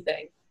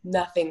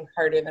nothing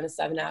harder than a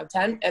 7 out of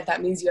 10. If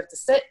that means you have to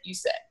sit, you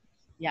sit.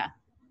 Yeah.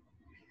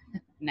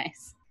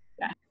 Nice.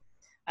 Yeah.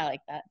 I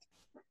like that.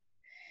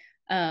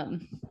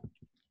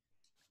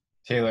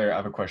 Taylor, I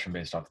have a question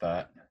based off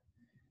that.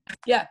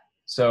 Yeah.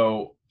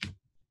 So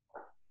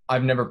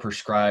I've never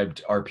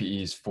prescribed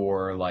RPEs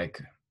for like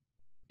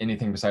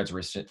anything besides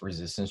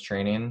resistance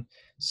training.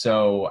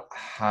 So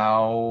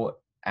how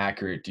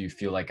accurate do you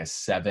feel like a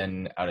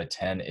 7 out of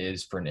 10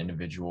 is for an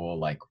individual?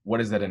 Like, what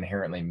does that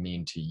inherently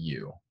mean to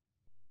you?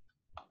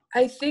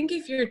 I think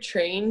if you're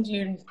trained,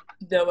 you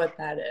know what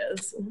that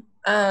is.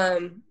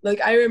 Like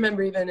I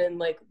remember even in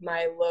like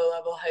my low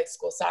level high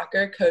school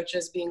soccer,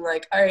 coaches being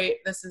like, all right,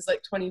 this is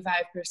like 25%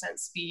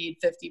 speed,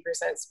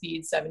 50%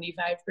 speed,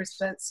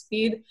 75%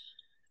 speed.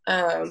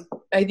 I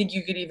think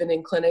you could even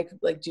in clinic,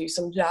 like do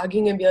some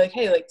jogging and be like,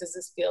 hey, like, does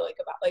this feel like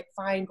about like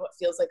find what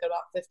feels like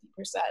about 50%.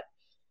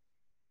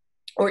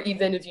 or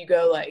even if you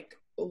go like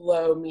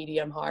low,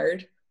 medium,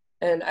 hard,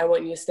 and I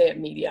want you to stay at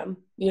medium,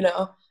 you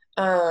know?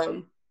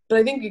 But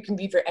I think it can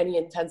be for any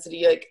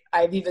intensity. Like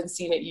I've even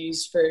seen it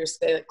used for,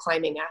 say, like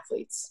climbing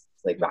athletes,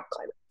 like rock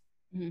climbing.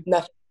 Mm-hmm.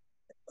 Nothing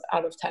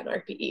out of 10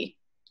 RPE,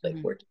 like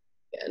Mm-hmm. working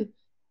again.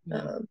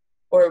 Mm-hmm.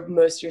 Or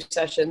most of your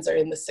sessions are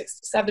in the 6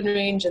 to 7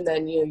 range, and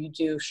then, you know, you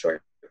do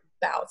short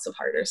bouts of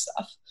harder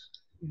stuff.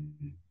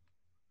 Mm-hmm.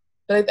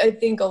 But I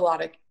think a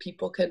lot of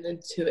people can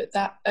intuit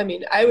that. I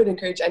mean, I would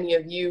encourage any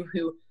of you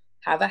who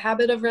have a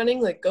habit of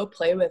running, like go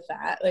play with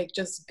that. Like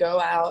just go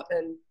out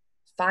and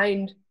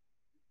find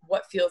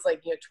what feels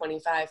like, you know,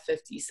 25,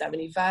 50,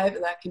 75,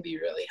 and that can be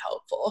really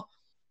helpful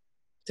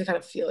to kind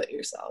of feel it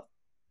yourself.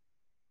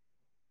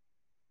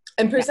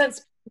 And percent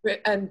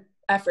and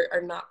effort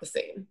are not the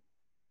same,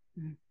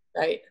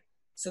 right?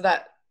 So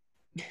that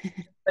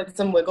there's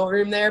some wiggle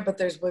room there, but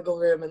there's wiggle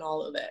room in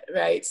all of it,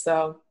 right?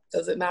 So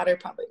does it matter?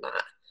 Probably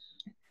not.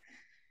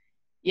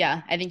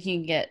 Yeah, I think you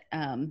can get,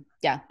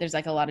 there's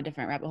like a lot of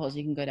different rabbit holes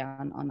you can go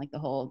down on, like the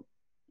whole,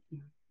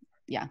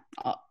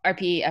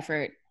 RPE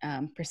effort,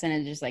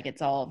 percentages, like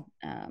it's all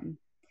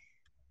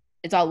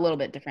a little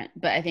bit different.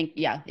 But I think,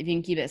 if you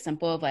can keep it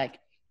simple of like,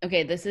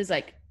 okay, this is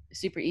like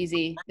super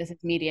easy, this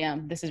is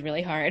medium, this is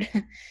really hard,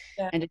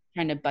 and just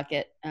trying to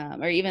bucket,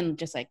 or even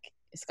just like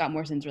Scott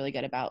Morrison's really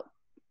good about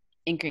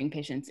anchoring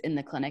patients in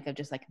the clinic of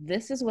just like,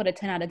 this is what a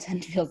 10 out of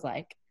 10 feels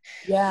like.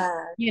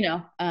 You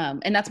know,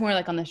 and that's more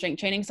like on the strength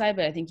training side,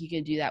 but I think you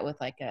could do that with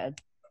like a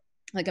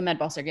med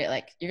ball circuit.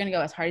 Like you're going to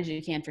go as hard as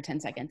you can for 10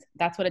 seconds.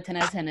 That's what a 10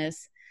 out of 10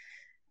 is.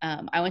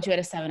 I want you at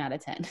a 7 out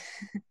of 10.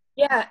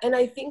 Yeah. And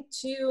I think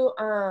too,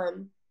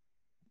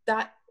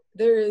 that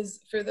there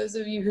is, for those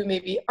of you who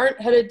maybe aren't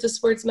headed to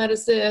sports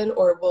medicine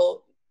or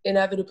will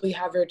inevitably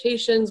have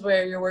rotations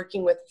where you're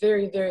working with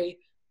very, very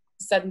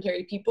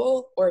sedentary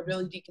people or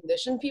really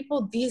deconditioned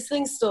people, these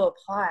things still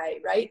apply,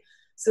 right?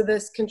 So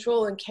this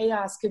control and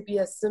chaos could be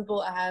as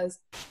simple as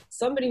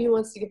somebody who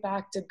wants to get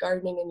back to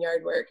gardening and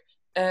yard work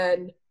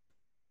and,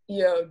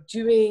 you know,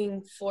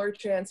 doing floor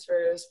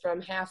transfers from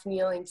half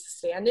kneeling to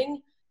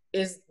standing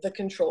is the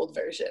controlled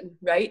version,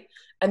 right?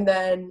 And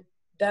then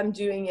them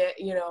doing it,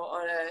 you know,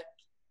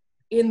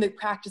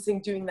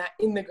 practicing doing that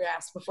in the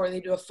grass before they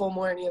do a full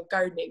morning of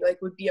gardening,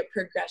 like would be a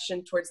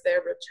progression towards their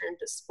return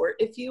to sport,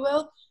 if you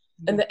will.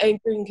 Mm-hmm. And the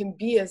anchoring can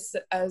be as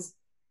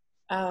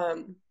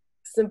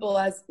simple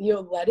as, you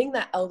know, letting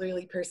that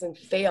elderly person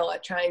fail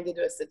at trying to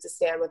do a sit to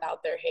stand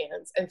without their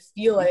hands and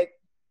feel like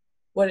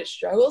what it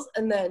struggles,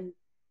 and then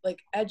like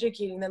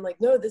educating them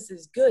like, no, this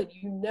is good.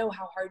 You know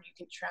how hard you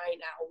can try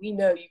now. We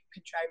know you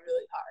could try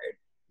really hard,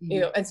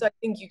 you know? And so I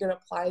think you can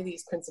apply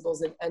these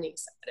principles in any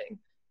setting.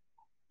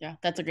 Yeah,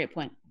 that's a great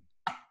point.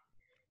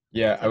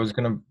 Yeah, I was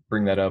going to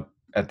bring that up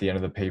at the end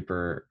of the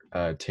paper,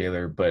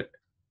 Taylor, but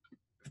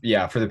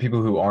yeah, for the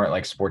people who aren't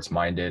like sports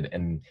minded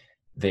and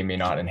they may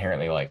not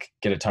inherently like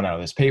get a ton out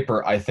of this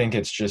paper, I think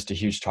it's just a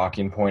huge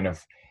talking point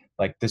of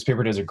like, this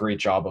paper does a great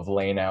job of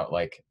laying out,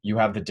 like, you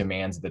have the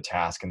demands of the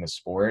task in the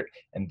sport,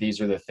 and these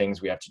are the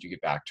things we have to do to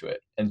get back to it.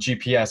 And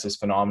GPS is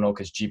phenomenal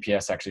because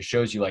GPS actually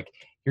shows you like,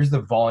 here's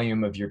the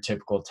volume of your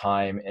typical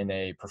time in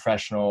a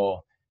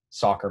professional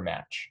soccer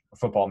match, a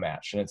football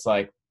match. And it's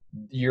like,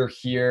 you're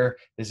here,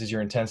 this is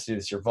your intensity,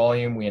 this is your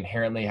volume. We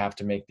inherently have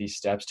to make these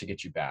steps to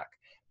get you back.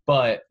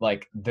 But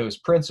like those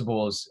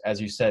principles,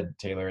 as you said,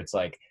 Taylor, it's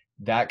like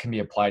that can be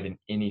applied in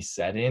any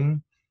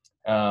setting.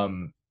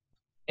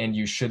 And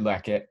you should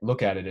look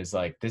at it as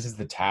like, this is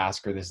the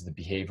task or this is the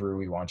behavior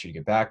we want you to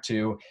get back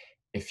to.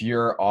 If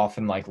you're off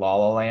in like La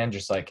La Land,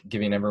 just like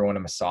giving everyone a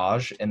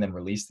massage and then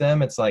release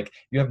them, it's like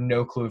you have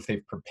no clue if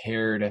they've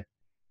prepared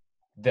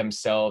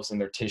themselves and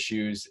their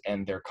tissues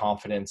and their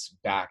confidence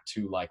back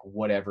to like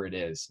whatever it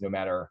is, no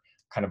matter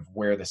kind of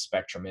where the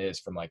spectrum is,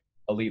 from like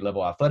elite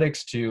level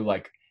athletics to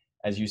like,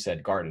 as you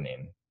said,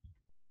 gardening.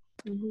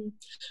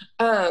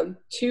 Mm-hmm.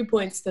 2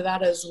 points to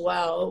that as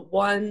well.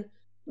 One,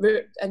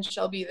 and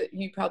Shelbie, that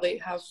you probably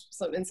have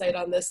some insight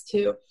on this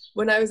too.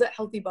 When I was at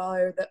Healthy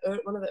Baller,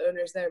 one of the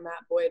owners there,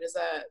 Matt Boyd,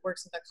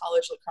 works with a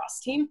college lacrosse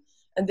team,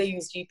 and they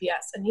use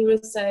GPS. And he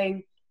was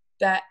saying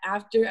that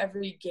after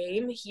every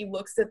game, he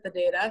looks at the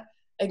data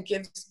and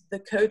gives the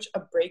coach a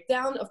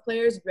breakdown of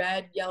players,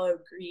 red, yellow,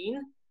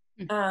 green.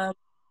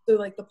 So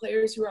like the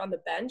players who are on the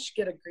bench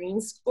get a green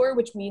score,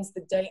 which means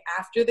the day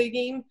after the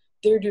game,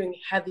 they're doing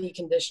heavy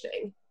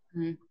conditioning.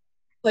 Mm-hmm.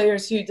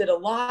 Players who did a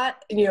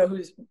lot, you know,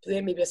 who's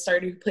maybe a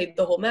starter who played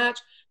the whole match,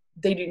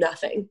 they do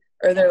nothing,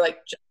 or they're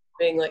like just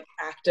doing like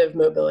active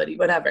mobility,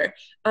 whatever.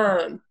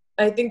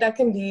 I think that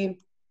can be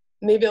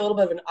maybe a little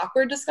bit of an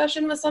awkward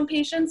discussion with some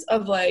patients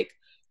of like,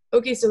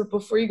 okay, so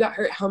before you got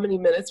hurt, how many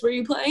minutes were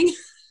you playing?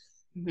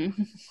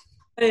 Mm-hmm.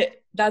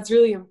 That's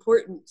really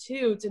important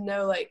too, to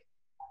know like,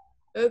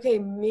 okay,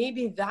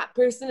 maybe that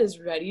person is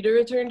ready to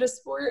return to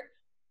sport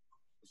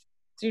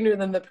sooner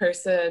than the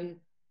person,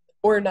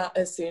 or not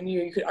as soon.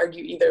 You could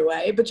argue either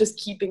way, but just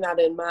keeping that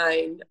in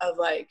mind of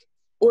like,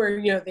 or,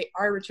 you know, they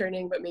are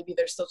returning, but maybe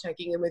they're still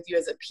checking in with you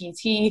as a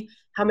PT.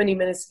 How many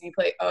minutes did you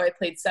play? Oh, I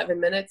played 7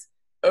 minutes.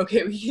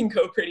 okay,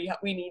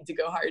 we need to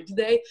go hard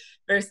today,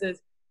 versus,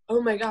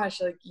 oh my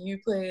gosh, like you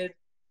played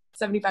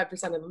 75%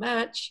 of the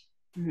match.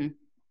 Mm-hmm.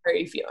 How are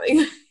you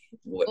feeling?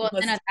 Well,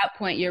 and at that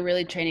point, you're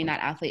really training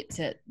the athlete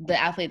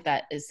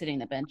that is sitting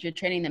the bench. You're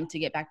training them to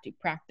get back to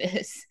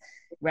practice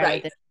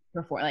rather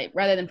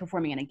than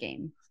performing in a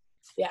game.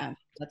 Yeah,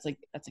 that's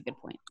a good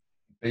point.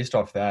 Based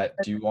off that,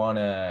 do you want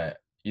to,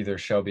 either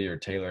Shelbie or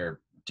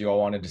Taylor, do you all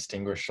want to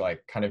distinguish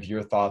like kind of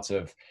your thoughts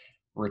of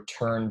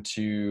return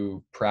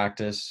to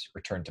practice,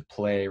 return to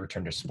play,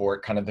 return to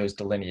sport, kind of those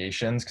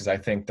delineations? Because I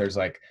think there's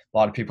like a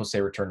lot of people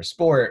say return to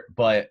sport,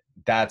 but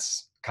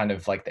that's kind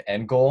of like the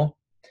end goal.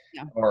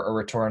 Yeah. Or a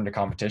return to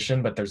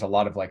competition, but there's a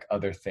lot of like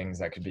other things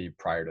that could be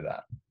prior to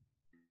that.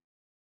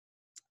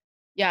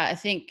 Yeah, I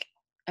think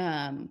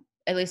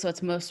at least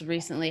what's most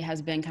recently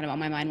has been kind of on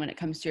my mind when it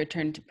comes to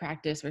return to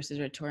practice versus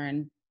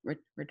return to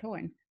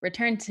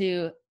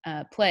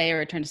play, or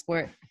return to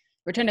sport,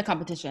 return to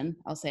competition,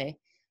 I'll say.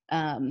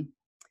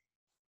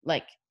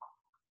 Like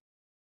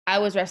I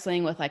was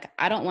wrestling with like,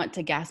 I don't want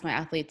to gas my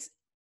athletes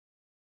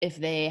if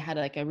they had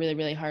like a really,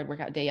 really hard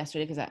workout day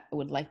yesterday, because I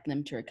would like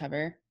them to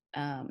recover.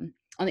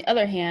 On the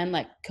other hand,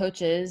 like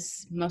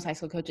coaches, most high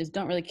school coaches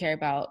don't really care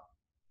about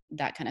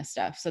that kind of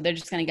stuff. So they're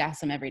just going to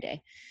gas them every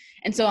day.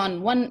 And so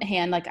on one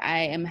hand, like I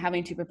am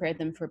having to prepare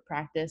them for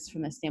practice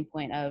from the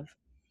standpoint of,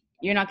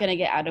 you're not going to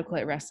get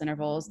adequate rest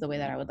intervals the way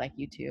that I would like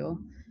you to,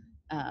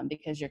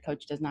 because your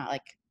coach does not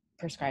like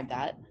prescribe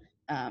that.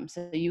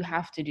 So you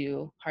have to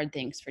do hard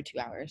things for 2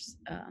 hours.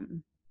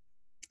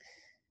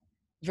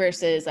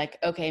 Versus like,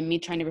 okay, me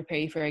trying to prepare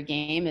you for a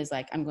game is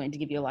like, I'm going to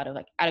give you a lot of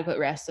like adequate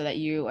rest so that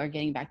you are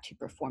getting back to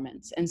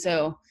performance. And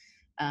so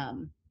I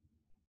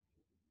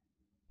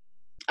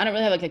don't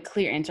really have like a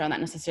clear answer on that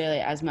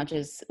necessarily, as much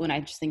as when I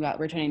just think about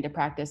returning to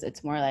practice,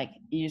 it's more like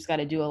you just got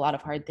to do a lot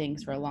of hard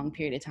things for a long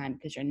period of time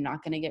because you're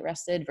not going to get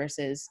rested,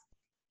 versus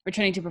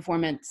returning to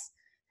performance.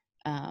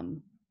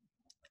 I'm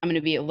going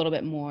to be a little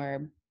bit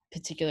more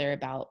particular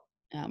about,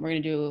 we're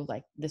going to do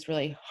like this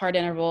really hard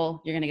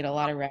interval. You're going to get a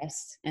lot of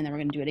rest, and then we're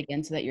going to do it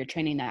again so that you're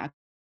training the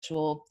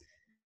actual,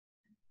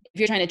 if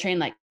you're trying to train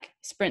like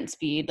sprint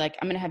speed, like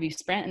I'm going to have you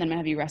sprint and then I'm going to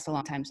have you rest a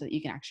long time so that you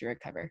can actually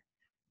recover,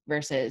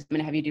 versus I'm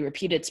going to have you do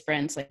repeated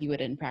sprints like you would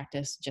in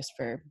practice just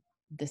for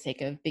the sake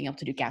of being able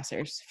to do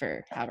gassers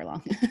for however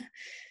long.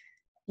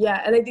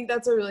 Yeah. And I think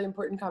that's a really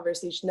important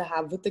conversation to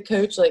have with the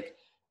coach. Like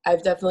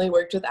I've definitely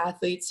worked with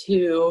athletes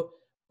who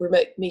were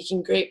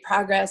making great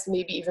progress,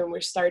 maybe even we're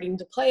starting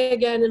to play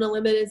again in a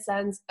limited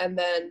sense, and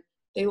then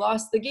they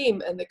lost the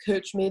game and the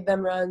coach made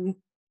them run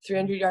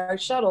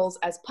 300-yard shuttles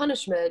as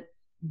punishment.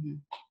 Mm-hmm.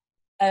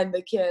 And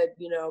the kid,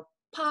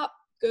 pop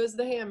goes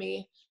the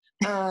hammy.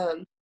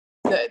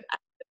 That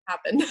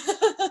happened.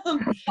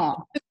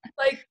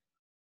 Like,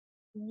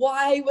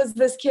 why was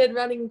this kid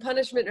running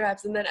punishment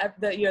reps? And then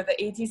the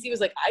ATC was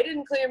like, I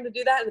didn't clear him to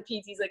do that. And the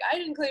PT's like, I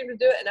didn't clear him to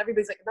do it. And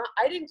everybody's like, no,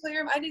 I didn't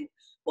clear him.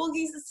 Well,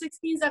 he's a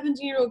 16,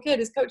 17-year-old kid.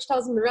 His coach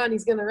tells him to run,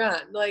 he's going to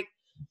run. Like,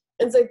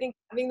 and so I think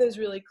having those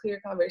really clear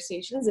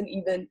conversations, and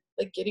even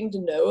like getting to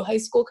know high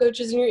school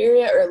coaches in your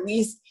area, or at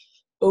least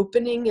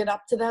opening it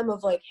up to them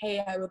of like,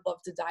 hey, I would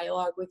love to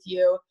dialogue with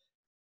you.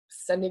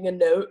 Sending a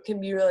note can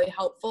be really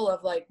helpful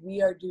of like,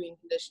 we are doing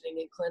conditioning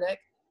in clinic.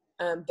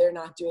 They're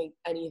not doing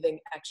anything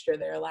extra.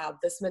 They're allowed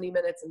this many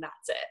minutes and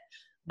that's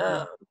it.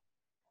 Mm-hmm.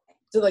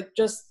 So like,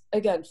 just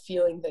again,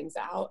 feeling things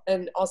out,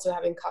 and also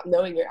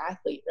knowing your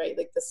athlete, right?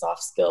 Like the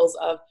soft skills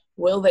of,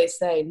 will they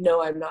say,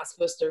 no, I'm not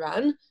supposed to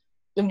run?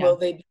 And will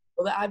they be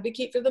able to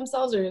advocate for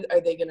themselves, or are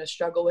they going to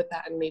struggle with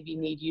that and maybe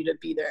need you to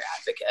be their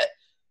advocate?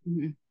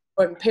 Mm-hmm.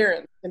 Or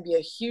parents can be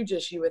a huge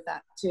issue with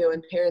that too.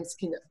 And parents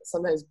can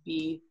sometimes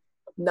be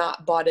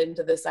not bought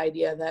into this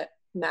idea that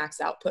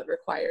max output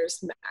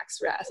requires max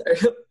rest, or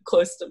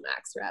close to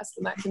max rest.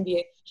 And that can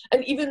be,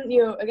 and even,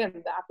 again,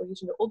 the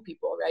application to old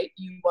people, right?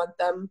 You want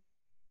them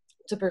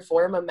to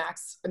perform a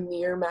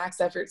near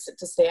max effort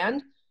to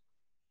stand.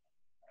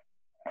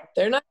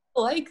 They're not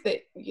like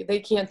that. They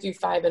can't do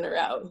 5 in a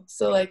row.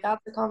 So like,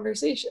 that's a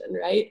conversation,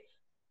 right?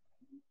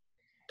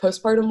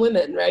 Postpartum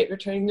women, right?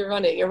 Returning to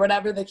running, or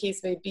whatever the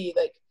case may be.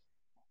 Like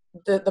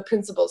the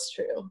principle's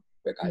true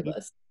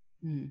regardless.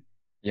 Mm-hmm.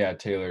 Yeah,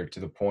 Taylor, to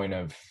the point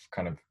of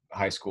kind of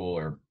high school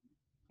or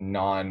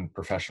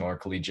non-professional or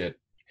collegiate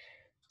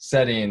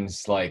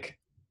settings, like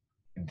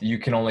you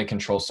can only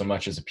control so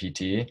much as a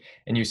PT.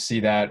 And you see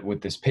that with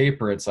this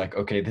paper, it's like,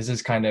 okay, this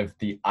is kind of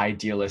the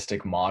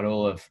idealistic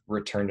model of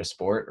return to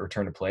sport,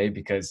 return to play,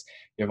 because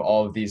you have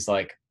all of these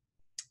like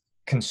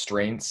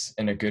constraints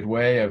in a good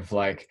way of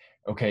like,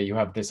 okay, you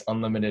have this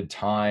unlimited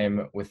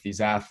time with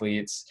these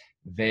athletes.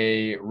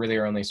 They really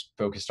are only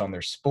focused on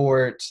their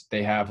sport.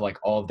 They have like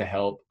all of the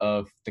help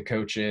of the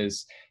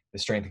coaches, the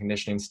strength and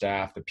conditioning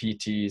staff, the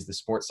PTs, the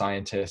sports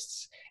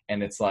scientists.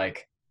 And it's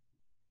like,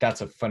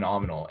 that's a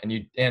phenomenal.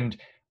 And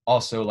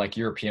also like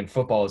European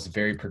football is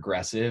very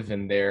progressive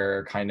in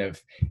their kind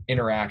of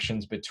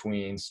interactions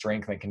between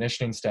strength and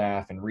conditioning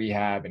staff and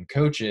rehab and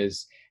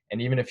coaches.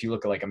 And even if you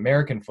look at like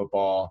American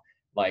football,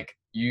 like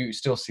you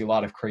still see a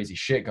lot of crazy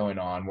shit going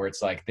on where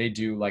it's like they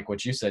do like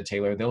what you said,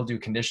 Taylor, they'll do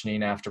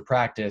conditioning after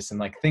practice and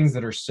like things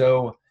that are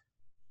so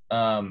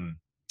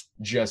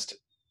just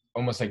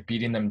almost like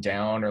beating them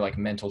down or like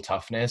mental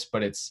toughness,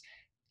 but it's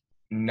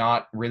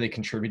not really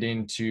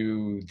contributing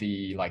to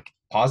the like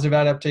positive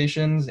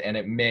adaptations, and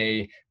it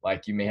may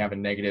like you may have a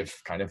negative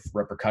kind of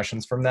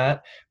repercussions from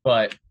that.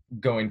 But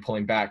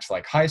pulling back to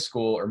like high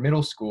school or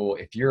middle school,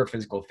 if you're a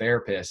physical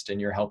therapist and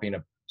you're helping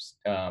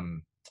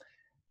an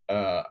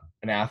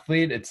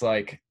athlete, it's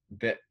like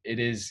that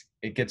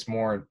it gets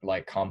more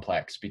like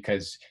complex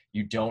because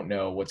you don't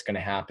know what's going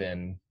to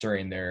happen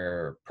during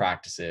their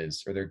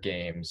practices or their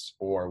games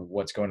or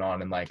what's going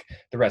on in like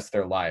the rest of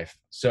their life.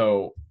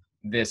 So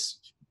this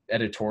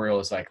editorial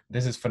is like,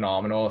 this is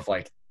phenomenal. If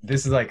like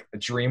this is like a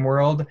dream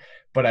world,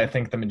 but I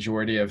think the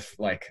majority of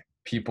like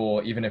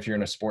people, even if you're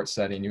in a sports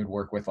setting, you'd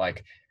work with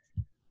like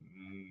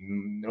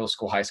middle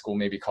school, high school,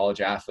 maybe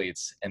college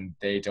athletes, and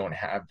they don't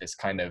have this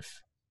kind of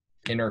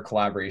inner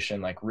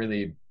collaboration, like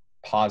really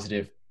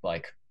positive,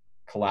 like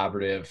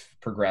collaborative,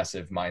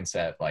 progressive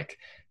mindset, like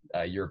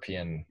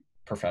European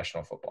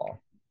professional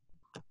football.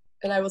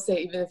 And I will say,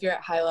 even if you're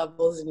at high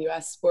levels in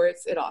U.S.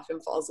 sports, it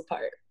often falls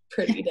apart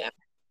pretty damn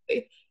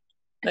quickly.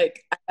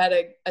 Like I had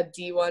a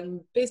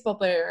D1 baseball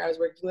player I was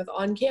working with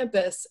on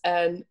campus,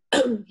 and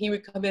he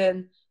would come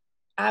in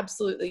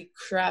absolutely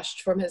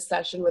crushed from his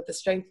session with the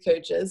strength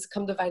coaches.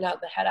 Come to find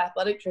out the head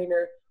athletic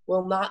trainer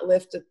will not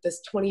lift at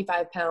this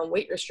 25-pound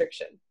weight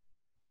restriction.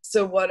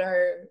 So what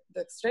are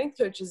the strength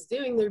coaches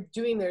doing? They're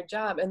doing their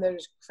job and they're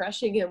just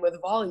crushing him with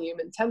volume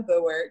and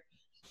tempo work.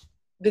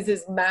 This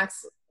is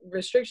max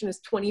restriction is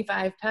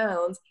 25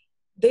 pounds.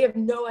 They have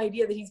no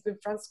idea that he's been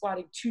front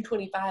squatting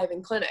 225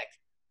 in clinic.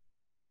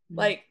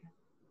 Like,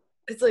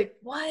 it's like,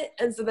 what?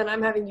 And so then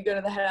I'm having to go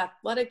to the head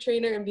athletic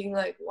trainer and being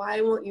like,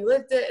 why won't you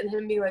lift it? And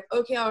him being like,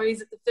 okay, I'll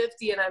raise it to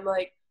 50. And I'm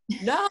like,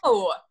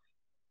 no,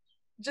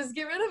 just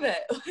get rid of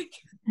it. Like,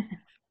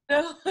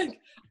 no,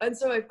 like, and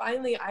so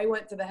I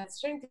went to the head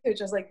strength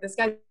coach. I was like, this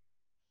guy.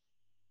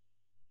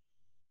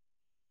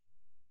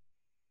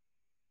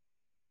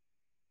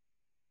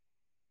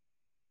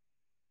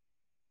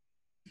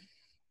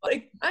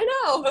 Like, I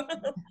know.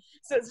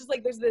 So it's just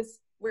like, there's this,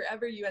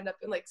 wherever you end up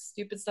in like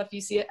stupid stuff you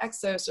see at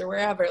Exos or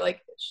wherever,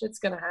 like shit's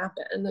going to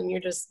happen. And then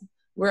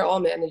we're all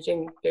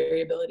managing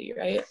variability,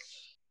 right?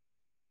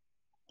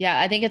 Yeah.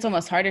 I think it's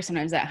almost harder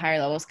sometimes at higher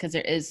levels because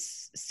there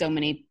is so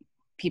many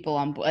people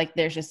on board. Like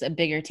there's just a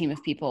bigger team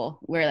of people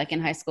where like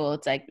in high school,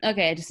 it's like,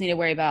 okay, I just need to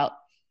worry about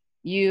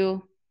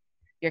you,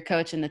 your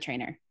coach, and the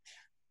trainer,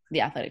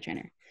 the athletic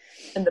trainer.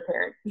 And the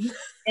parent.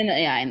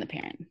 And the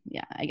parent.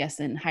 Yeah. I guess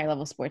in higher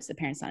level sports, the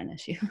parent's not an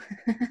issue.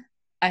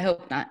 I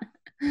hope not.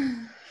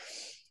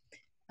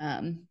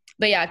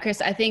 But yeah,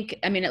 Chris, I think,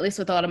 I mean, at least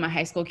with a lot of my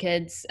high school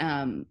kids,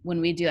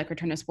 when we do like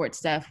return to sports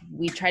stuff,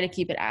 we try to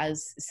keep it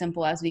as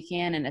simple as we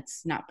can. And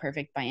it's not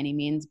perfect by any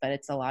means, but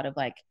it's a lot of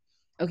like,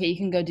 okay, you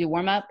can go do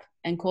warm up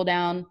and cool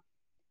down.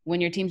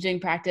 When your team's doing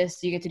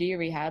practice, you get to do your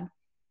rehab.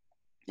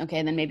 Okay.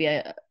 And then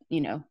maybe,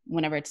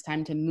 whenever it's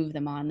time to move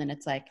them on, then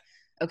it's like,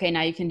 okay,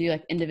 now you can do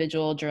like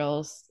individual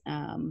drills.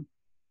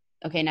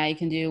 Okay, now you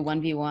can do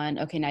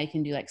 1v1. Okay, now you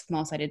can do like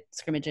small-sided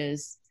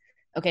scrimmages.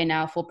 Okay,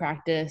 now full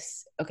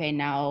practice. Okay,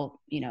 now,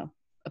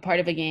 a part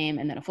of a game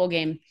and then a full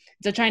game.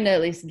 So trying to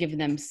at least give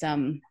them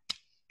some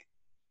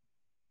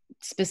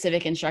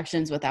specific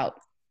instructions without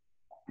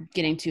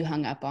getting too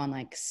hung up on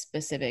like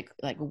specific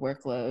like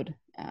workload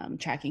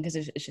tracking, because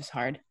it's just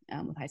hard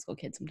with high school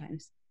kids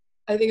sometimes.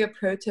 I think a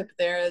pro tip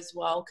there as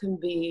well can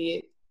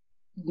be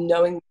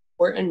knowing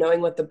sport and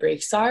knowing what the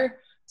breaks are.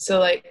 So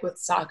like with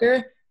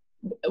soccer,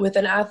 with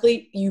an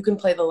athlete, you can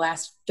play the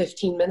last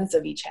 15 minutes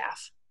of each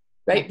half,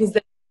 right? Because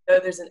they know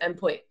there's an end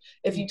point.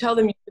 If you tell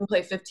them you can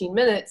play 15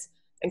 minutes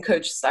and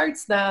coach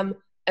starts them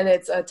and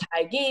it's a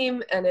tie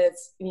game and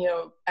it's,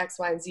 X,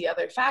 Y, and Z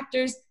other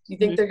factors, you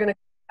think they're going to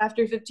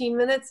after 15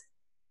 minutes?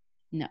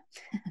 No.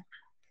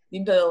 You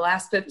can play the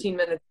last 15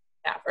 minutes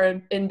half,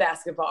 or in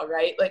basketball,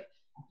 right? Like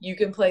you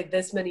can play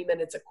this many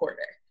minutes a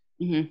quarter.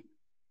 Mm-hmm.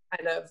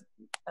 Kind of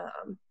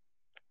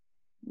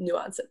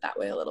nuance it that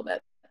way a little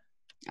bit.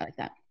 I like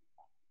that.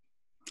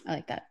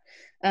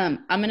 I'm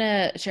going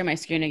to share my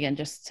screen again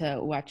just to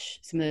watch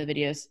some of the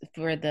videos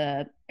for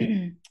the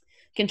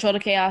control to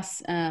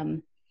chaos.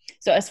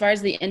 So as far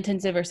as the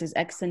intensive versus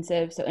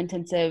extensive, so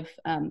intensive,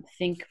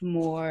 think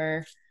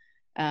more,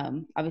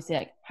 obviously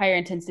like higher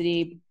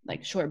intensity,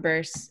 like short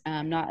bursts,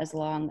 not as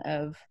long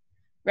of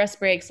rest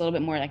breaks, a little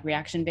bit more like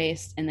reaction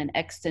based. And then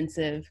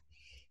extensive,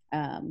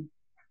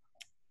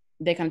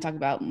 they kind of talk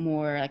about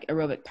more like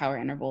aerobic power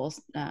intervals.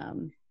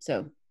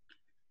 So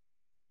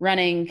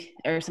running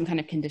or some kind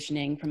of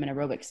conditioning from an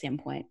aerobic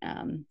standpoint.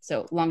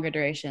 So longer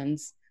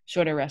durations,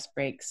 shorter rest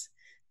breaks.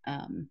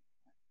 And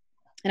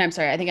I'm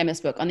sorry, I think I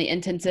misspoke. On the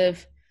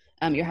intensive,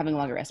 you're having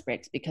longer rest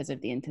breaks because of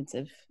the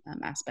intensive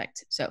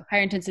aspect. So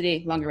higher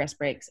intensity, longer rest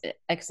breaks.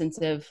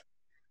 Extensive,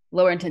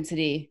 lower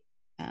intensity,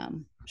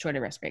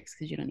 shorter rest breaks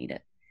because you don't need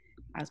it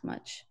as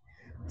much.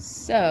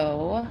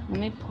 So let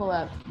me pull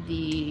up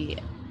the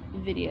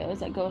videos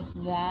that go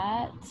with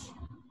that.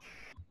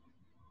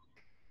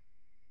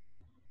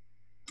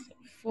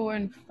 4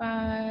 and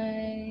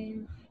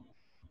 5.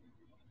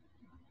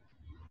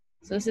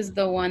 So this is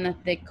the one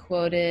that they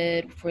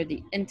quoted for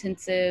the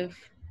intensive.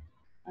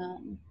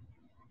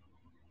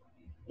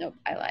 Nope,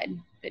 I lied.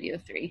 Video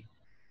 3.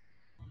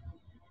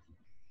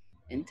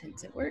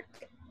 Intensive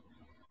work.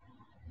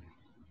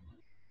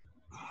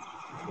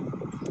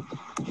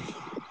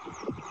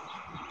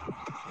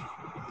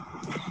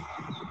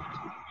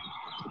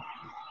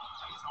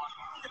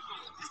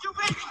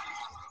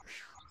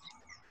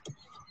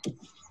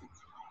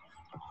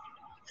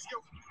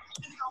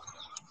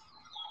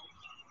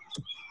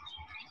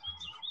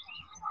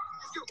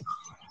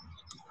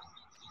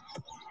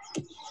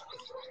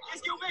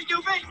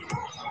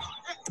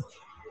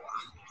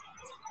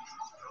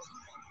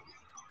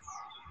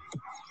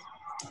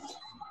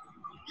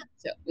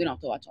 So we don't have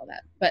to watch all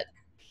that, but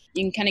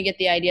you can kind of get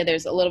the idea.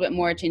 There's a little bit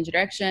more change of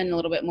direction, a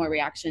little bit more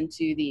reaction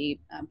to the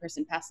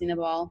person passing the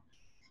ball.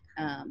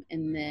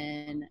 And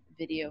then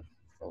video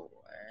 4.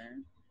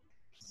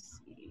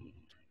 Let's see.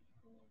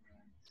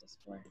 Just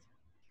 4.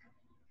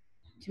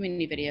 Too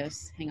many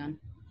videos. Hang on.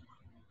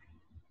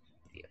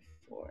 Video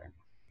 4.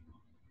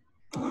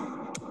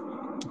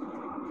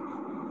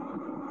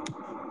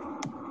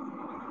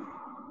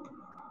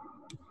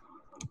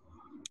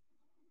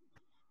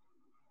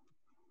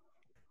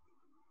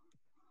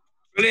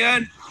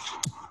 Brilliant.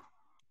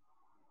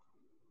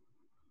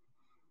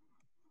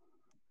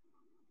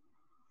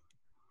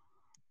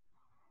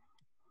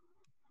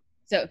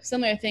 So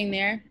similar thing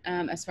there,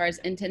 as far as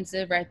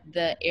intensive, right?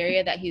 The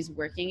area that he's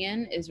working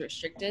in is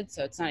restricted.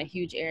 So it's not a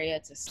huge area,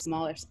 it's a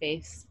smaller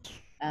space,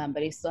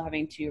 but he's still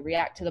having to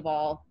react to the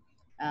ball,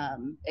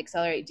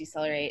 accelerate,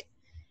 decelerate.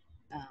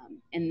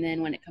 And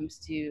then when it comes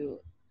to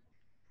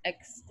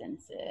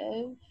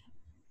extensive,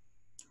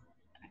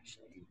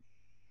 actually,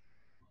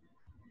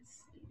 let's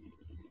see.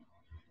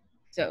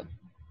 So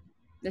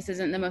this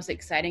isn't the most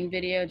exciting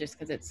video just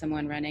because it's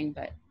someone running,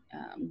 but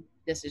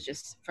this is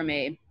just from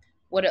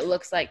what it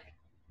looks like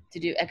to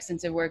do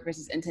extensive work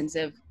versus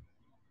intensive.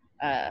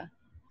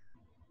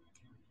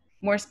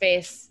 More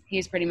space.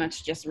 He's pretty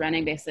much just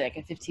running basically like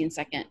a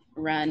 15-second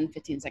run,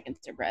 15 seconds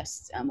to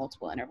rest,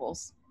 multiple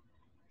intervals.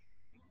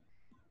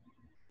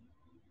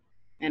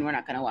 And we're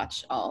not going to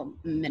watch all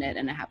minute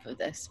and a half of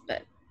this,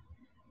 but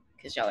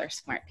because y'all are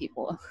smart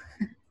people.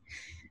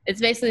 It's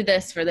basically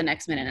this for the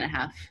next minute and a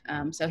half.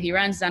 So he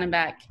runs down and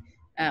back.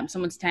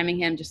 Someone's timing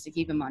him just to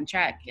keep him on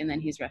track, and then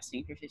he's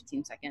resting for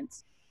 15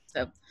 seconds.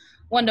 So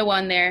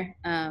 1-to-1 there.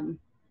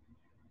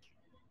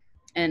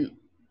 And,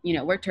 you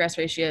know, work to rest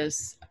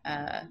ratios,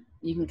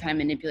 you can kind of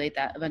manipulate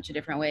that a bunch of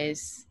different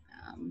ways.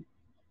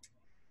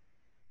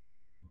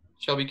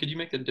 Shelby, could you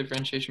make the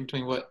differentiation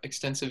between what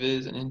extensive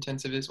is and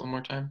intensive is one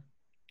more time?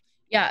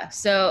 Yeah,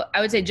 so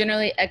I would say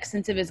generally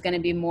extensive is going to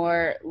be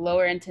more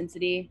lower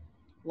intensity,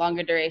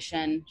 longer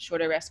duration,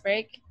 shorter rest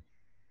break,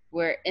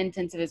 where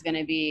intensive is going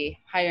to be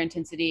higher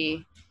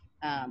intensity,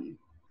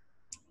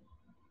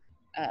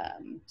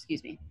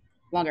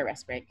 longer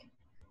rest break.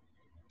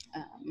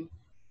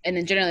 And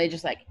then generally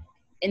just like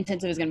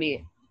intensive is going to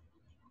be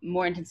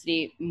more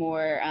intensity,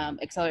 more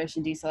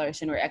acceleration,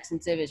 deceleration, where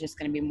extensive is just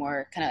going to be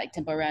more kind of like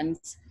tempo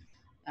runs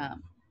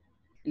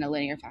in a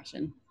linear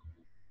fashion.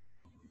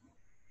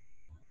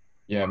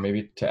 Yeah,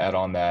 maybe to add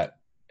on that,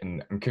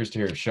 and I'm curious to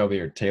hear Shelby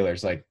or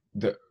Taylor's, like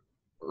the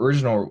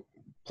original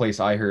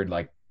place I heard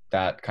like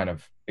that kind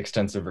of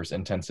extensive versus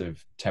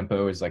intensive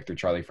tempo is like through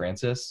Charlie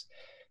Francis,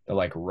 the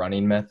like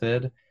running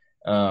method.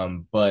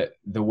 But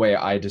the way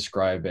I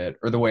describe it,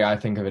 or the way I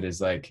think of it,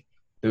 is like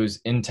those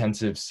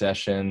intensive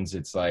sessions,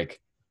 it's like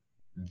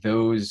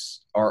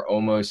those are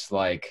almost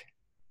like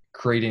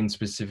creating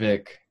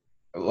specific,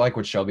 like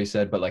what Shelby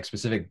said, but like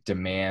specific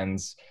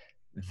demands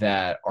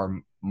that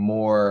are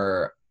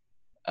more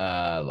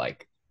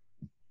like,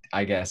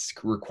 I guess,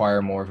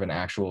 require more of an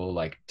actual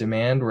like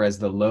demand, whereas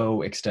the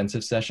low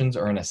extensive sessions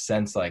are in a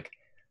sense like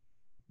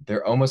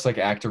they're almost like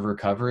active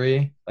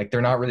recovery. Like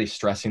they're not really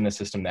stressing the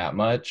system that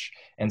much.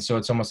 And so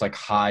it's almost like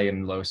high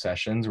and low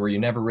sessions where you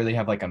never really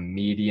have like a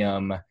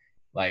medium,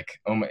 like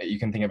you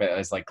can think of it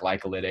as like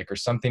glycolytic or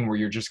something where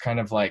you're just kind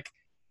of like,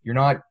 you're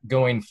not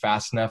going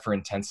fast enough or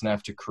intense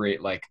enough to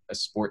create like a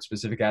sport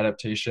specific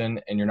adaptation,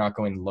 and you're not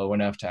going low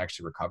enough to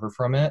actually recover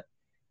from it.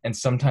 And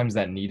sometimes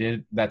that's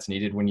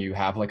needed when you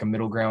have like a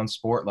middle ground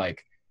sport,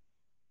 like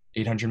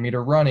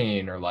 800-meter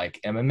running or like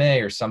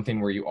MMA or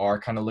something where you are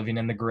kind of living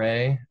in the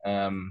gray,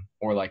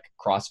 or like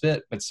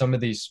CrossFit. But some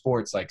of these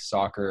sports like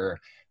soccer,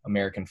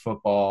 American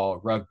football,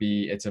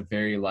 rugby, it's a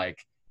very like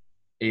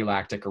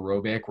alactic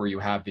aerobic where you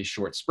have these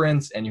short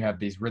sprints and you have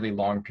these really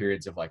long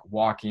periods of like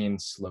walking,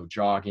 slow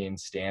jogging,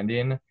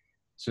 standing.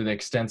 So the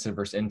extensive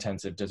versus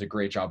intensive does a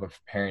great job of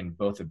preparing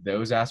both of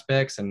those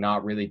aspects and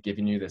not really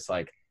giving you this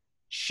like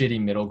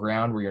shitty middle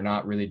ground where you're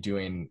not really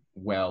doing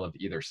well of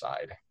either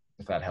side,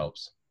 if that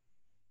helps.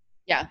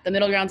 Yeah, the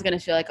middle ground's going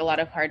to feel like a lot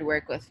of hard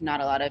work with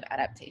not a lot of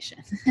adaptation.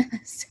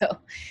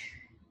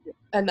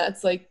 And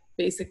that's like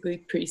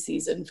basically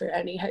preseason for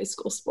any high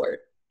school sport.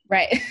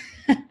 Right.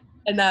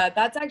 And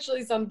that's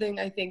actually something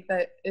I think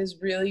that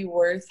is really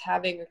worth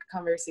having a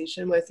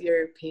conversation with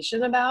your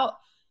patient about.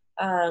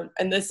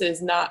 And this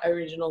is not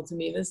original to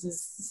me. This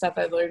is stuff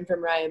I've learned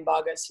from Ryan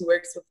Bogus, who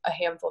works with a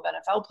handful of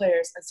NFL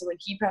players. And so when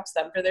he preps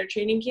them for their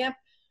training camp,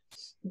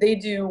 they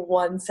do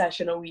one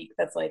session a week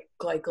that's like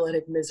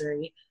glycolytic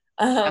misery,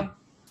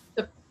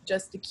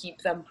 just to keep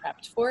them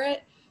prepped for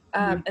it.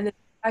 And then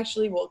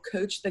actually will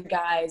coach the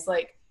guys,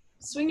 like,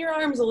 swing your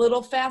arms a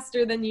little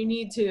faster than you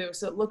need to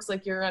so it looks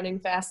like you're running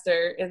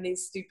faster in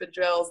these stupid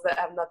drills that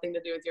have nothing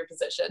to do with your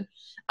position.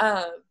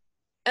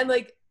 And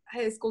like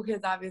high school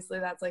kids, obviously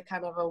that's like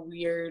kind of a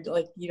weird,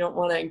 like, you don't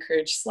want to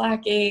encourage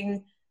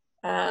slacking,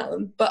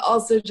 but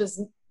also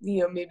just, you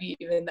know, maybe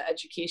even the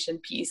education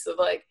piece of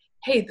like,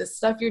 hey, the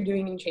stuff you're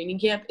doing in training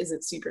camp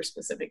isn't super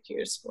specific to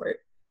your sport.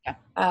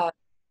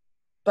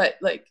 But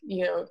like,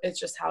 you know, it's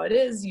just how it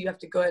is. You have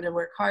to go in and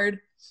work hard.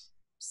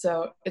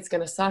 So it's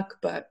going to suck,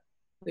 but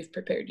we've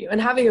prepared you.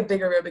 And having a big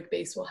aerobic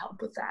base will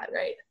help with that,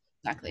 right?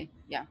 Exactly.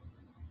 Yeah.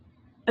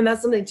 And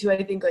that's something too,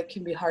 I think, like,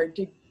 can be hard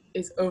to,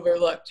 is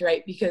overlooked,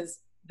 right? Because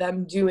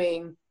them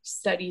doing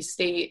steady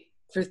state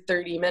for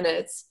 30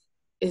 minutes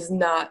is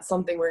not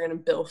something we're going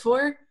to bill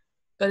for,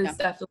 but it's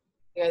definitely,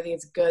 I think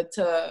it's good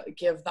to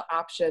give the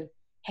option,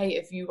 hey,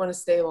 if you want to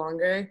stay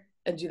longer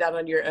and do that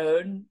on your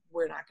own,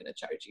 we're not going to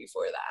charge you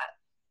for that.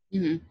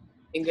 I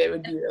think it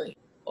would be really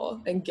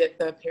helpful and get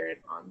the parent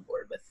on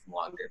board with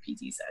longer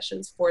PT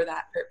sessions for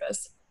that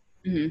purpose.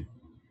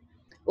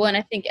 Well, and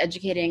I think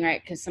educating,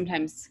 right, because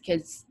sometimes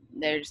kids,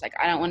 they're just like,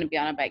 I don't want to be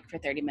on a bike for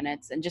 30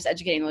 minutes, and just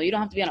educating, well, you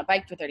don't have to be on a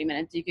bike for 30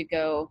 minutes. You could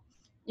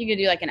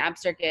do like an ab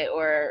circuit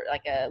or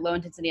like a low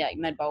intensity, like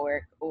med ball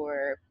work,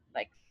 or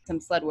like some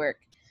sled work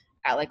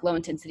at like low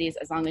intensities,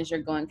 as long as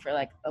you're going for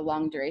like a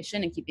long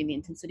duration and keeping the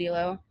intensity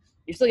low,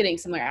 you're still getting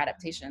similar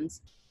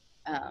adaptations.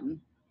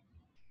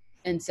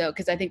 And so,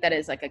 because I think that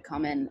is like a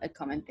common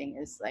thing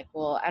is like,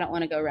 well, I don't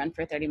want to go run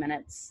for 30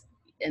 minutes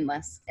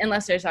unless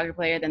they're a soccer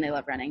player, then they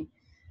love running.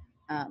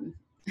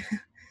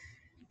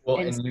 Well,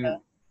 and so, you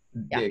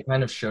it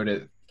kind of showed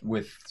it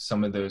with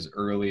some of those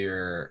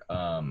earlier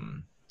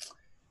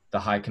the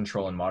high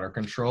control and moderate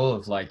control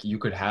of like, you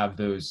could have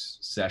those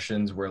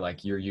sessions where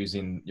like you're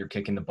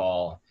kicking the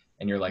ball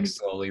and you're like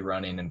slowly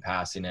running and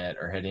passing it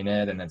or hitting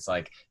it, and it's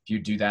like if you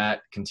do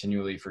that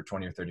continually for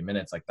 20 or 30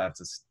 minutes, like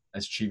that's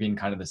achieving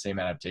kind of the same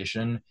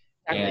adaptation.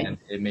 And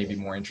it may be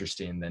more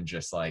interesting than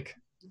just like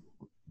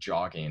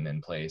jogging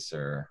in place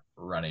or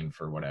running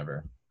for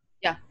whatever.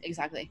 Yeah,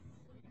 exactly.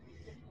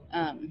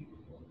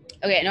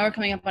 Okay, I know we're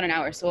coming up on an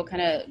hour, so we'll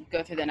kind of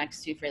go through the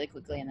next two fairly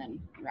quickly and then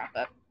wrap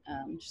up,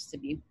 just to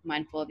be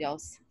mindful of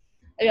y'all's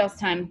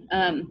time.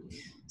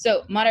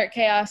 So moderate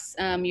chaos,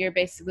 you're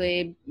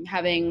basically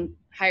having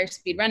higher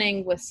speed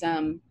running with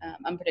some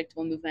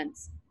unpredictable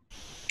movements.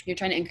 You're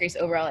trying to increase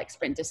overall like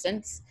sprint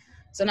distance.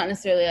 So not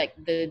necessarily like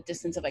the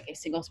distance of like a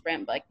single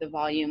sprint, but like the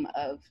volume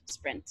of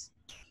sprinting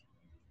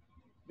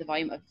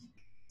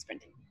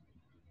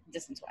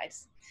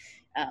distance-wise.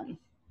 And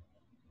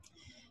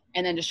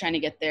then just trying to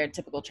get their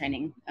typical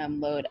training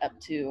load up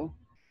to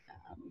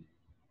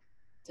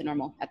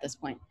normal at this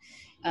point.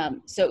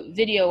 So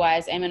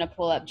video-wise, I'm gonna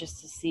pull up just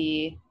so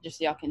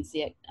y'all can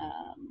see it.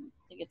 I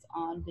think it's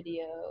on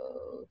video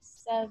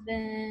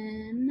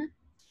 7.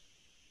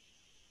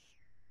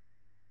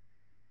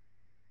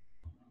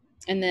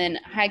 And then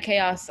high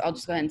chaos, I'll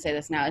just go ahead and say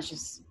this now, it's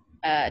just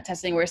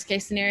testing worst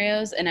case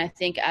scenarios. And I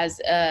think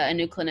as a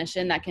new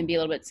clinician, that can be a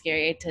little bit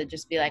scary to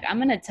just be like, I'm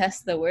gonna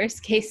test the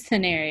worst case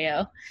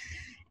scenario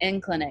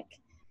in clinic.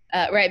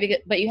 Right,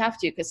 but you have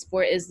to, because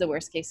sport is the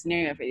worst case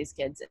scenario for these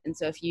kids. And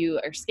so if you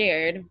are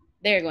scared,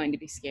 they're going to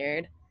be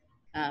scared.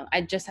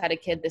 I just had a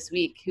kid this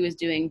week who was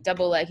doing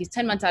double leg. He's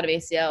 10 months out of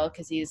ACL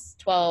because he's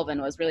 12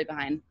 and was really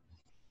behind.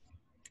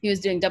 He was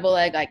doing double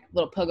leg, like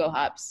little pogo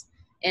hops,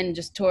 and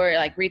just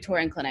re-tore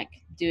in clinic,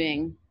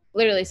 doing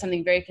literally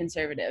something very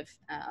conservative.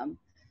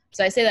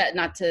 So I say that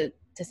not to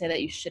say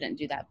that you shouldn't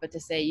do that, but to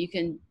say you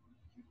can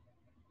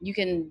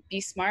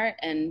be smart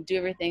and do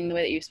everything the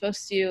way that you're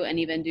supposed to, and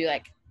even do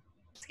like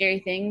scary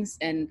things,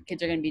 and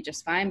kids are going to be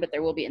just fine. But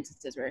there will be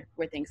instances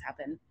where things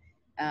happen,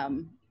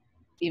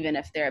 even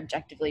if they're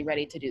objectively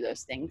ready to do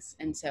those things.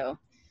 And so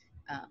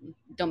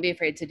don't be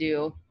afraid to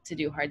do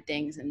hard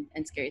things and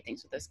scary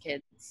things with those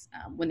kids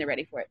when they're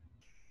ready for it.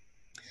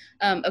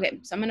 Okay,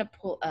 so I'm going to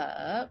pull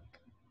up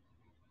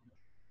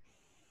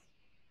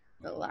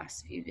the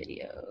last few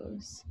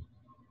videos.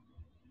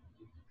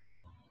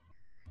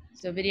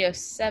 So video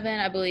 7,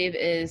 I believe,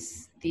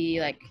 is the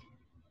like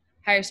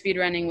higher speed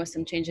running with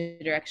some change of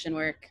direction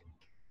work.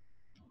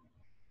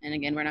 And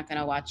again, we're not going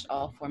to watch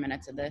all 4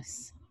 minutes of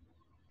this.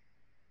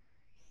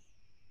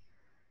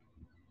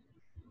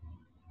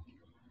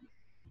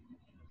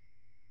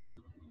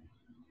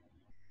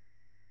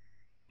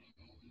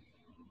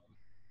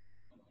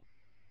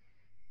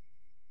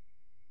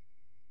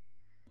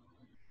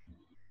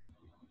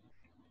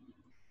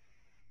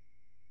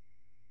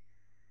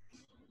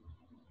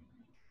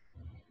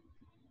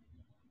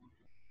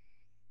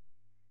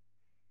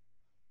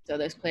 So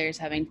those players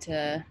having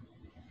to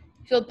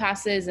field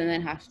passes and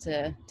then have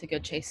to go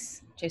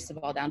chase the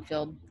ball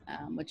downfield,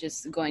 which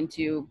is going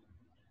to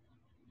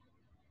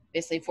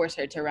basically force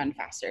her to run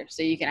faster.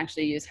 So you can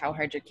actually use how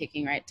hard you're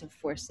kicking, right, to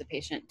force the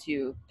patient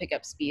to pick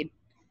up speed.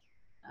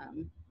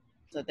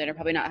 So they're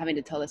probably not having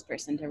to tell this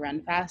person to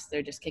run fast.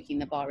 They're just kicking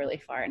the ball really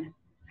far and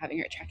having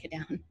her track it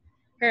down.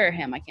 Her or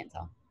him, I can't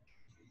tell.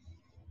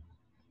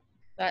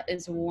 That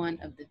is one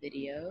of the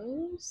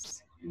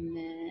videos. And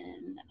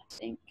then I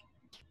think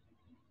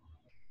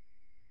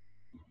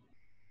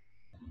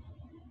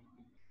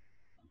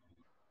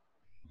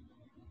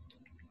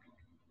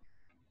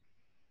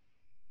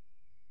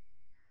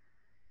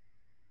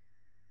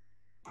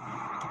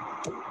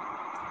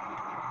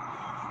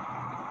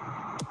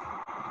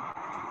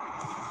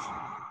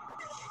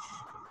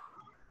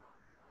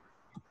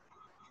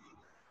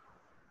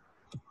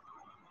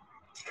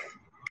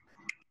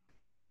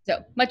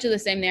so much of the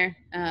same there.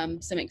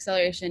 Some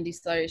acceleration,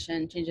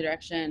 deceleration, change of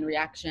direction,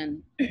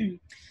 reaction.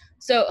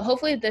 So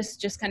hopefully this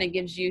just kind of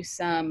gives you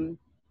some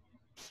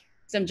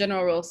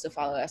general rules to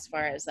follow as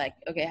far as like,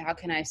 okay, how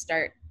can I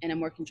start in a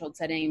more controlled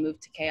setting and move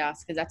to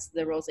chaos? Because that's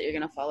the rules that you're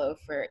going to follow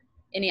for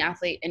any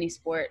athlete, any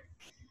sport.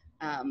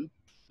 And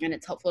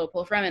it's helpful to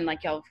pull from. And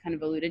like y'all kind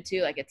of alluded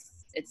to, like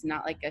it's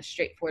not like a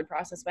straightforward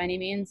process by any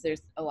means.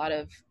 There's a lot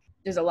of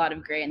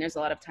gray, and there's a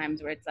lot of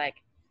times where it's like,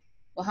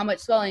 well, how much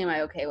swelling am I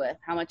okay with?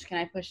 How much can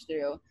I push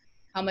through?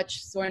 How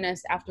much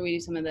soreness after we do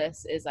some of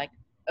this is like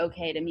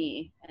okay to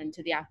me and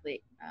to the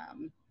athlete?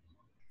 And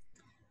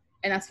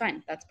that's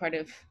fine. That's part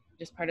of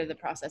the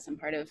process, and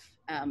part of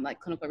like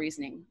clinical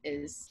reasoning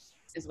is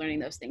learning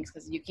those things,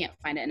 because you can't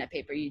find it in a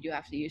paper. You do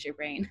have to use your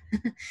brain,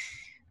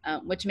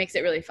 which makes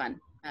it really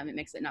fun. It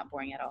makes it not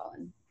boring at all,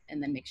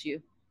 and then makes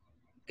you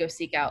go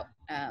seek out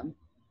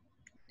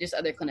just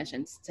other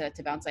clinicians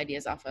to bounce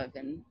ideas off of,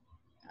 and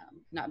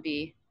not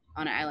be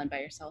on an island by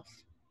yourself.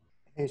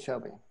 Hey,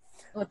 Shelby.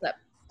 What's up?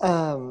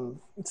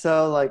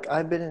 So like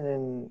I've been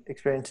in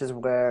experiences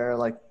where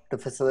like the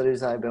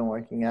facilities I've been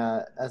working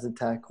at as a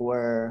tech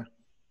were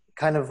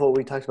kind of what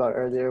we talked about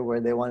earlier, where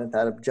they wanted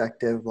that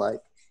objective, like,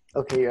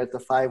 okay, you're at the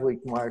 5-week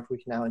mark, we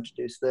can now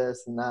introduce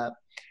this and that.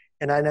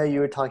 And I know you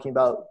were talking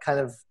about kind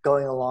of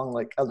going along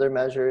like other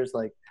measures,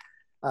 like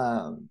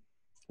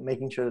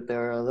making sure that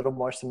they're a little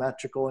more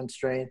symmetrical in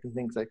strength and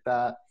things like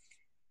that.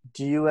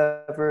 Do you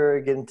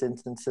ever get into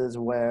instances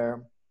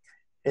where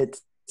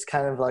it's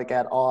kind of like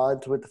at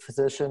odds with the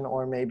physician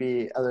or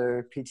maybe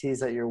other PTs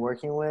that you're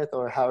working with,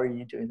 or how are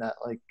you doing that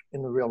like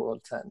in the real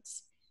world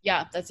sense?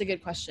 Yeah, that's a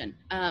good question.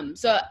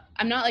 So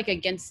I'm not like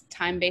against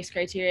time-based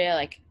criteria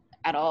like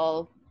at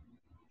all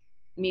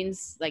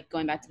means, like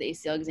going back to the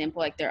ACL example,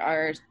 like there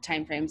are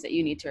time frames that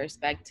you need to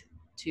respect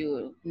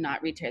to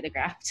not re-tear the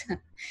graft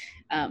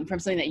from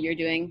something that you're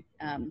doing.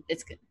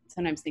 It's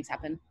sometimes things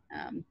happen.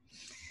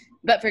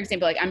 But for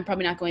example, like I'm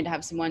probably not going to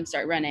have someone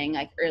start running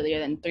like earlier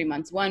than 3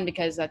 months, one,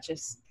 because that's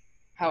just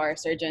how our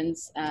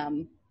surgeons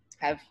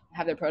have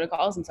their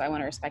protocols. And so I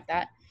want to respect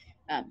that.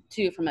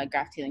 Two, from a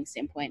graft healing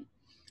standpoint.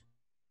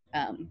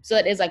 So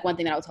that is like one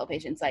thing that I'll tell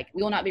patients, like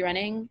we will not be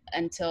running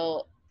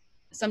until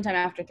sometime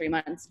after 3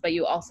 months, but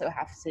you also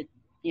have to,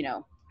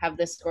 have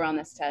this score on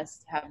this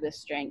test, have this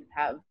strength,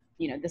 have,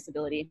 this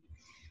ability.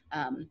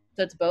 So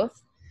it's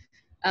both.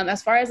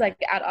 As far as like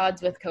at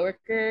odds with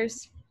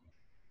coworkers,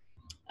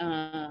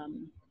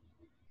 can't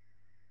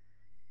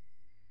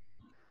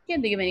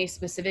think of any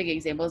specific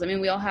examples. I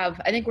mean, I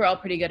think we're all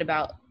pretty good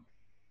about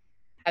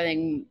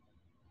having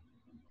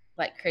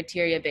like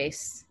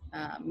criteria-based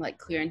like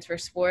clearance for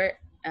sport.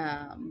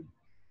 And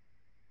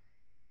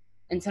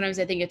sometimes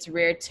I think it's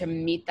rare to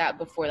meet that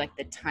before like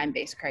the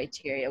time-based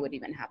criteria would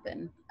even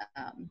happen.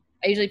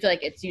 I usually feel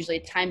like it's usually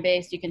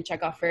time-based, you can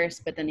check off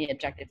first, but then the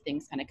objective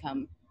things kind of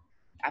come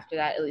after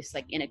that, at least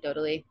like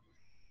anecdotally.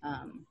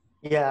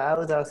 Yeah, I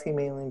was asking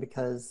mainly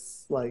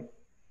because like,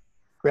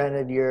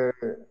 granted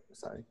you're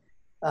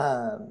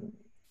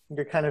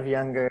kind of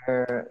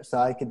younger, so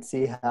I could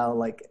see how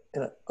like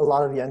a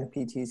lot of young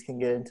PTs can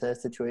get into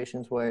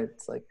situations where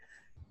it's like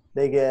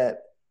they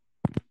get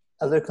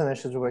other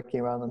clinicians working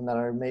around them that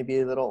are maybe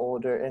a little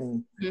older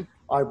and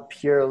are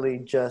purely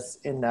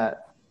just in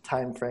that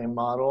time frame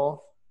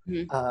model.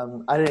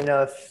 I didn't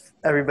know if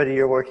everybody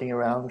you're working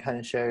around kind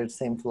of shared the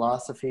same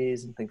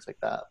philosophies and things like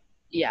that.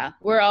 Yeah,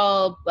 we're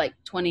all like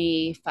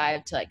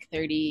 25 to like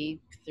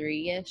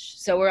 33-ish.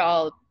 So we're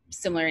all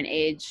similar in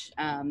age,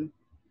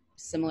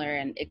 similar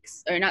in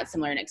or not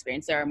similar in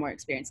experience. There are more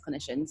experienced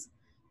clinicians,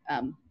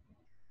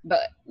 but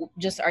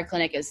just our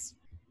clinic is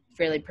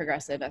fairly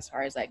progressive as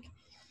far as like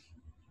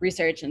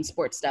research and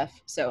sports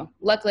stuff. So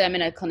luckily I'm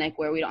in a clinic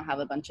where we don't have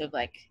a bunch of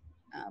like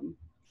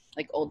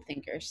old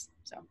thinkers.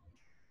 So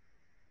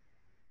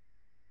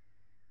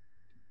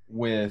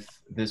with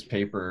this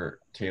paper,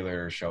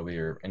 Taylor, Shelby,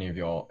 or any of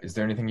y'all, is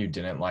there anything you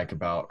didn't like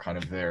about kind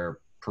of their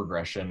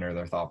progression or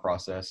their thought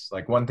process?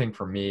 Like one thing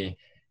for me,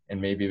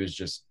 and maybe it was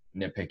just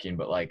nitpicking,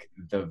 but like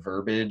the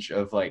verbiage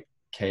of like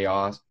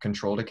chaos,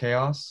 control to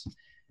chaos,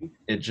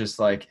 it just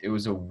like, it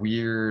was a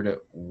weird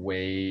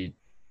way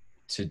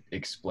to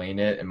explain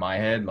it in my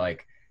head.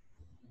 Like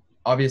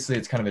obviously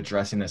it's kind of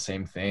addressing the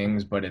same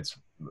things, but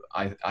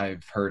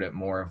I've heard it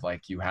more of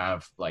like you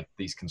have like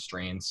these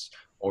constraints,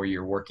 or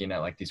you're working at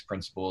like these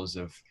principles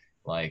of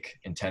like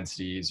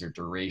intensities or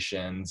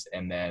durations,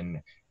 and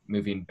then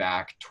moving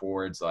back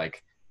towards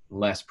like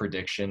less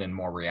prediction and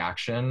more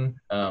reaction.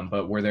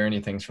 But were there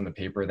any things from the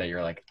paper that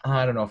you're like,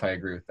 I don't know if I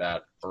agree with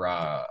that,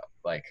 or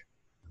like,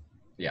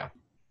 yeah.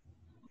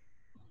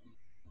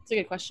 It's a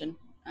good question.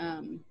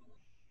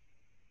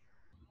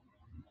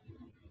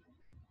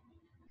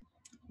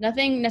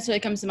 Nothing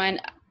necessarily comes to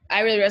mind. I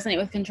really resonate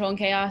with control and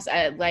chaos.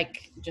 I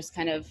like just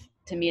kind of,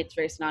 to me, it's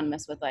very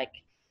synonymous with like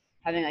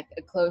having like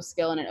a closed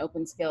skill and an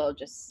open skill.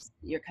 Just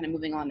you're kind of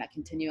moving along that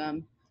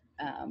continuum,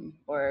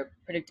 or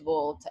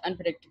predictable to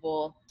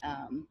unpredictable,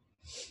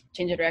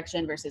 change of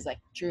direction versus like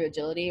true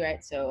agility,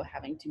 right? So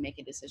having to make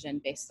a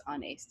decision based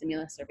on a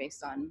stimulus or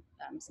based on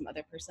some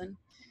other person.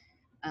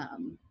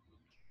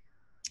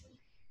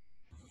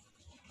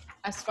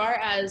 As far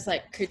as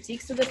like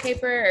critiques of the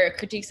paper or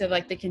critiques of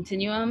like the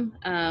continuum,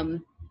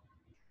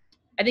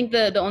 I think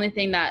the only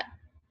thing that,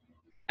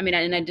 I mean,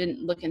 and I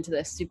didn't look into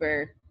this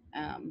super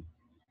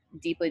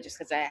deeply just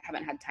because I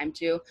haven't had time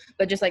to,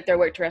 but just like their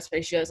work to rest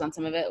ratios on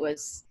some of it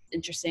was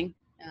interesting.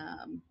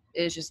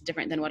 It was just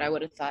different than what I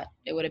would have thought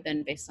it would have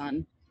been based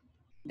on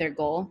their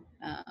goal.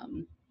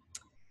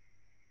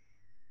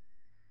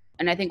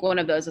 And I think one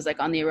of those was like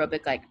on the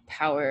aerobic, like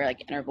power,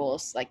 like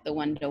intervals, like the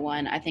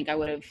 1-to-1. I think I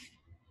would have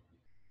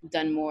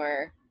done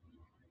more,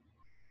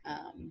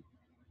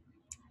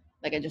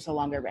 like just a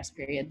longer rest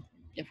period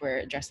if we're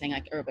addressing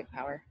like aerobic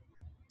power.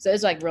 So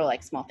it's like real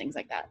like small things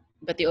like that.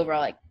 But the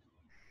overall like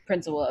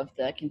principle of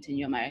the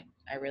continuum I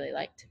really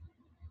liked.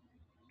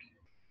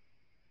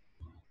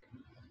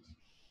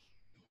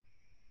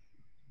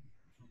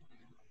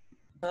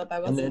 I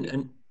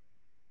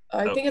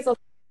think it's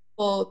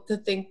helpful to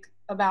think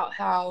about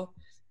how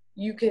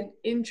you can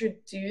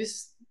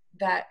introduce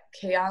that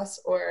chaos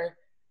or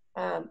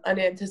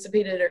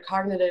unanticipated or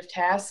cognitive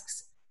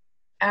tasks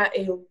at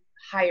a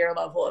higher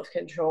level of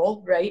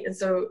control, right? And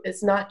so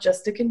it's not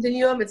just a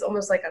continuum, it's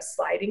almost like a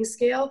sliding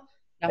scale.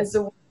 Yep. And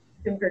so what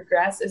you can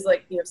progress is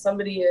like,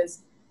 somebody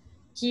is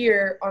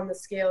here on the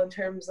scale in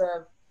terms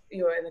of,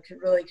 in a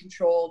really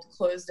controlled,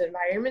 closed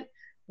environment,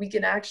 we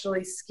can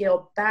actually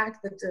scale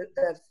back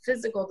the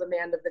physical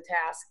demand of the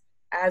task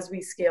as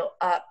we scale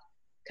up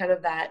kind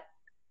of that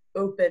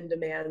open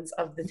demands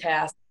of the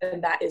task.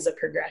 And that is a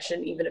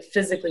progression, even if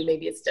physically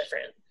maybe it's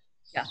different.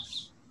 Yeah,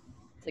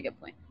 that's a good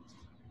point.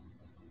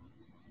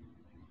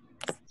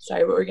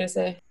 Sorry, what were you going to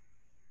say?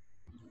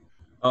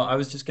 Oh, I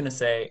was just going to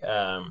say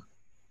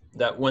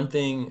that one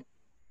thing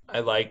I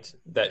liked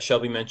that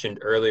Shelbie mentioned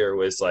earlier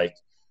was like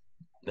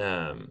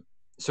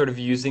sort of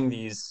using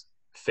these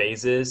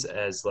phases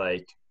as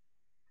like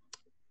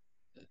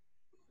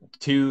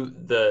to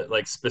the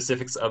like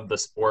specifics of the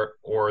sport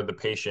or the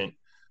patient,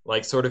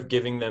 like sort of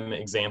giving them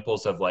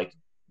examples of like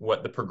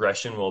what the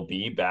progression will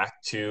be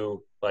back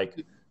to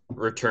like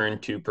return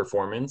to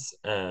performance,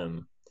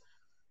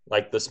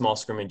 like the small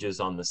scrimmages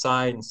on the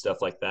side and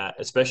stuff like that.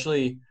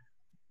 Especially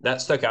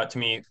that stuck out to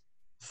me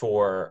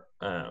for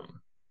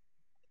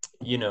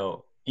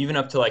even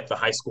up to like the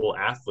high school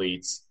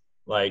athletes,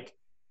 like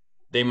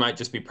they might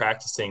just be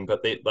practicing,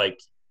 but they like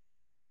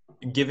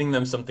giving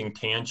them something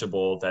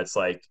tangible that's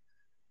like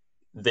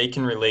they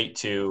can relate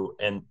to,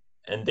 and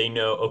they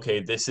know, okay,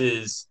 this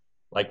is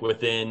like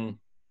within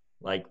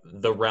like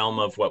the realm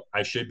of what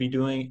I should be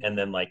doing, and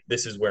then like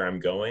this is where I'm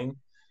going.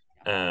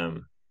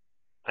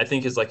 I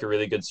think is like a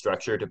really good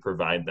structure to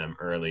provide them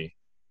early,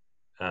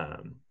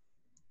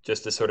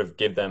 just to sort of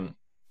give them,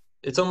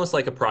 it's almost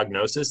like a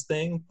prognosis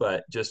thing,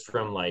 but just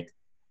from like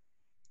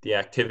the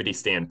activity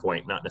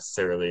standpoint, not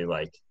necessarily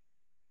like,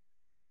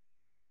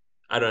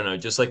 I don't know,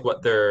 just like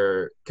what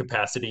their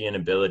capacity and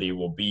ability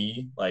will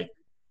be like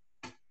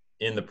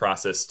in the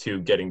process to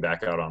getting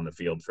back out on the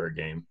field for a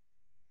game.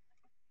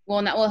 Well,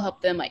 and that will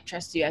help them like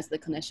trust you as the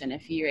clinician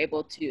if you're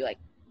able to like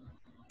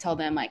tell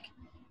them like,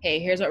 hey,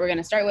 here's what we're going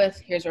to start with,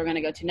 here's where we're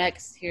going to go to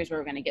next, here's where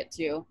we're going to get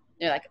to.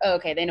 They're like, oh,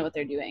 okay, they know what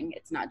they're doing.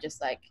 It's not just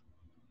like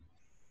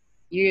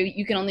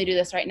you can only do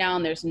this right now,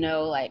 and there's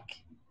no like,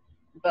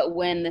 but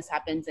when this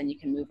happens then you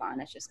can move on.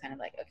 It's just kind of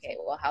like, okay,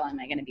 well, how long am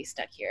I going to be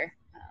stuck here?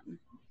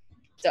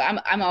 So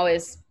I'm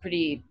always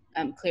pretty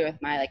clear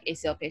with my like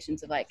ACL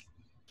patients of like,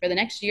 for the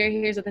next year,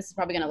 here's what this is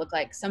probably going to look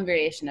like, some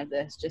variation of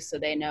this, just so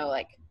they know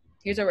like,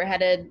 here's where we're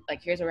headed,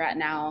 like here's where we're at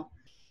now.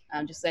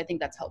 Just so I think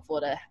that's helpful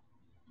to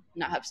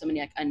not have so many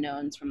like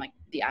unknowns from like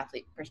the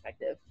athlete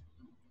perspective.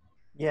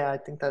 Yeah, I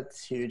think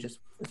that's huge,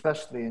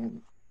 especially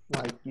in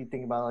like you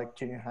think about like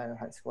junior high or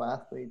high school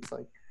athletes.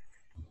 Like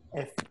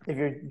if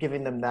you're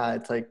giving them that,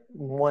 it's like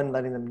one,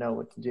 letting them know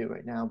what to do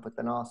right now, but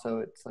then also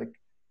it's like,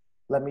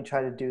 let me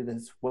try to do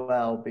this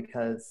well,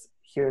 because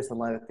here's the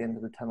light at the end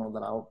of the tunnel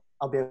that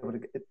I'll be able to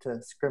get to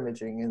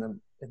scrimmaging in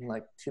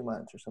like 2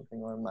 months or something,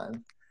 or a month.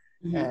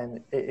 Mm-hmm. And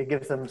it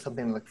gives them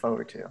something to look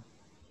forward to.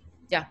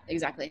 Yeah,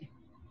 exactly.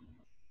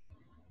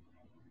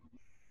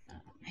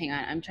 Hang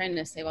on, I'm trying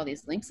to save all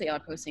these links that y'all are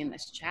posting in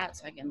this chat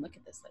so I can look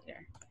at this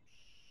later.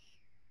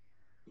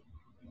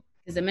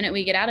 Because the minute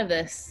we get out of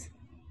this,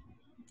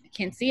 I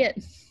can't see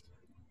it,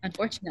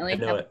 unfortunately. I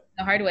know it.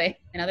 The hard way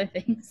and other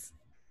things.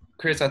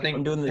 Chris, I think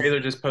I'm doing this. Taylor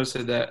just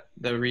posted that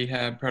the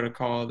rehab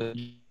protocol that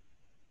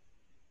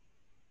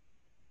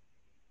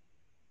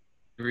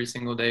every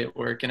single day at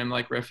work, and I'm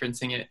like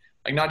referencing it,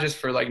 like not just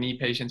for like knee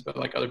patients, but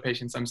like other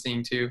patients I'm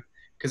seeing too,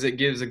 because it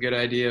gives a good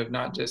idea of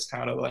not just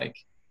how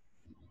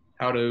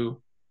to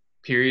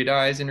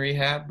periodize in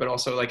rehab, but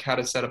also like how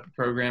to set up a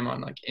program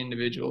on like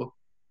individual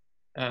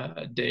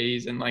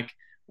days, and like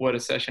what a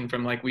session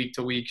from like week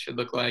to week should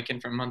look like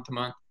and from month to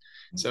month.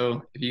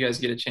 So if you guys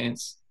get a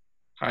chance,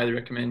 highly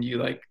recommend you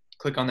like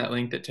click on that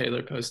link that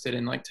Taylor posted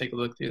and like take a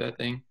look through that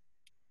thing.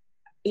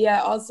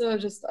 Yeah, also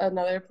just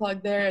another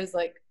plug there is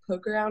like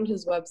poke around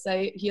his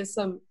website. He has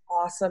some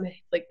awesome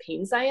like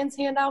pain science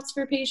handouts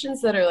for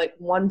patients that are like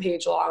 1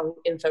 page long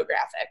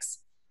infographics,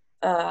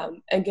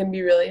 and can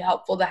be really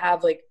helpful to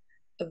have like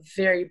a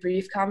very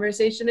brief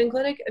conversation in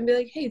clinic and be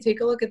like, hey,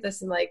 take a look at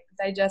this and like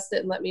digest it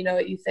and let me know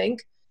what you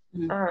think.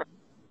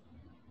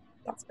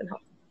 That's been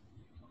helpful.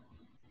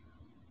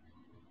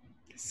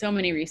 So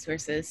many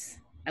resources.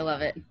 I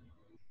love it.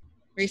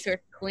 Resource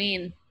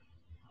queen.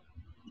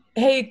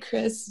 Hey,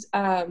 Chris.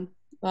 Well,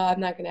 I'm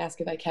not going to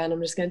ask if I can.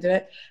 I'm just going to do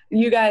it.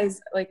 You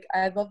guys, like,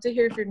 I'd love to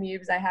hear from you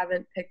because I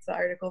haven't picked the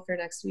article for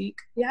next week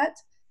yet.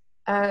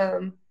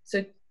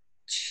 So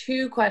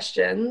 2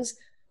 questions.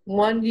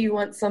 One, do you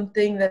want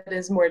something that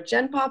is more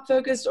Gen Pop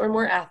focused or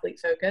more athlete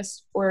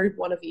focused, or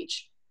one of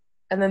each?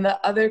 And then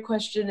the other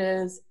question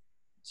is,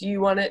 do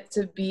you want it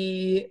to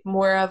be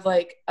more of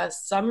like a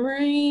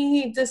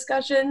summary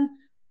discussion,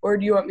 or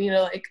do you want me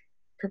to like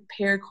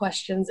prepare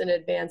questions in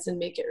advance and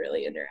make it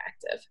really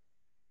interactive?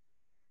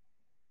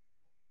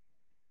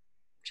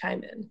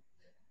 Chime in.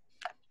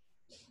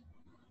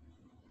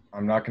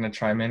 I'm not going to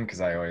chime in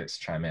because I always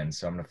chime in,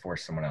 so I'm going to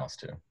force someone else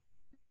to.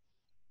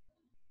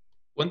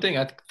 One thing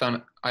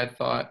I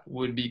thought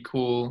would be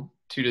cool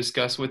to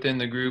discuss within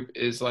the group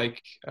is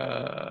like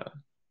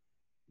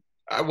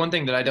one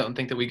thing that I don't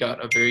think that we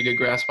got a very good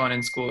grasp on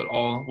in school at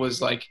all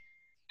was like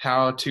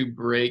how to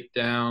break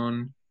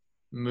down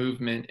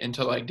movement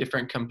into like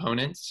different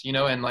components, you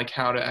know, and like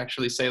how to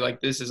actually say like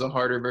this is a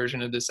harder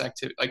version of this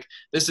activity, like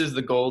this is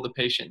the goal the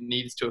patient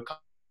needs to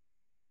accomplish,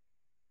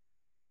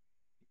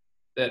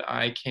 that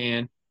I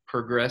can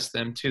progress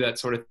them to that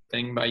sort of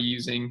thing by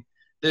using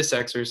this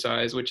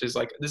exercise, which is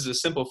like this is a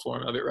simple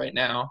form of it right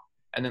now,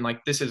 and then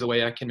like this is a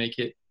way I can make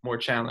it more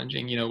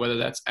challenging, you know, whether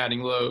that's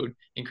adding load,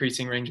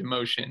 increasing range of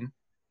motion,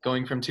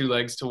 going from 2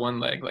 legs to 1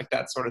 leg, like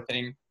that sort of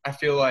thing. I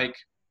feel like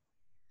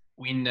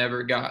we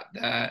never got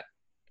that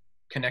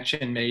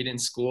connection made in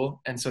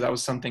school, and so that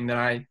was something that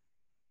I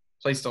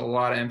placed a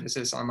lot of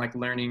emphasis on, like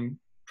learning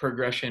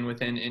progression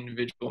within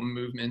individual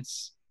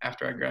movements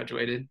after I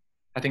graduated.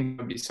 I think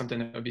that would be something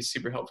that would be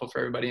super helpful for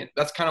everybody. And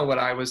that's kind of what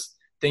I was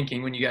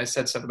thinking when you guys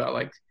said stuff about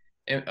like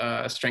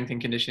strength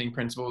and conditioning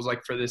principles,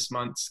 like for this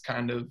month's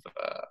kind of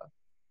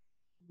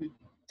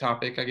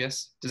topic, I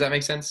guess. Does that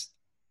make sense?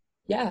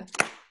 Yeah.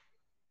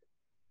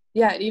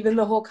 Yeah, even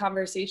the whole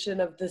conversation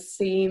of the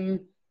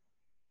same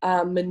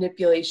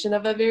manipulation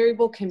of a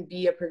variable can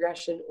be a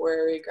progression or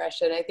a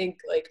regression. I think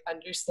like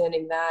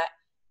understanding that,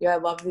 you know, I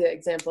love the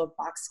example of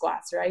box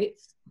squats, right?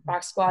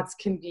 Box squats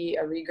can be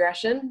a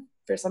regression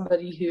for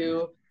somebody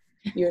who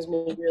is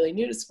maybe really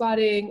new to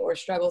squatting or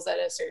struggles at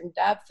a certain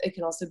depth. It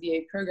can also be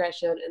a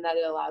progression in that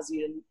it allows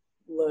you to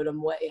load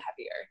them way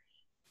heavier.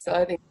 So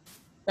I think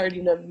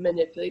starting to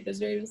manipulate those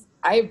variables,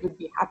 I would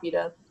be happy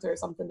to throw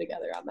something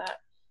together on that.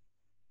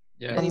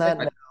 Yeah. On that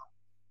note,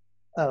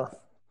 oh,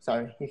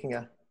 sorry, you can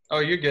go. Oh,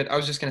 you're good. I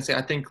was just going to say,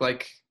 I think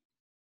like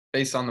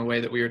based on the way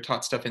that we were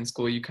taught stuff in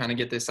school, you kind of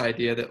get this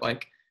idea that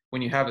like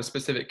when you have a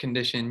specific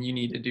condition, you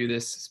need to do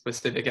this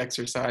specific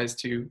exercise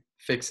to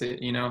fix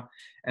it, you know,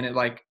 and it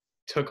like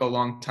took a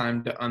long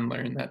time to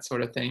unlearn that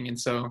sort of thing. And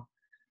so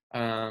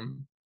I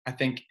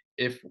think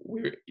if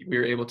we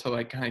were able to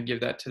like kind of give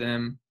that to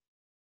them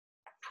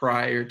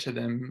prior to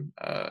them,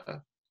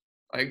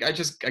 I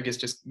guess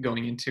just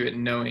going into it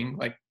and knowing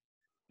like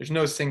there's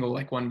no single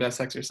like one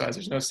best exercise.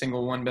 There's no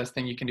single one best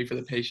thing you can do for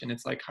the patient.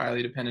 It's like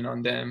highly dependent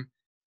on them,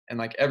 and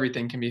like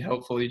everything can be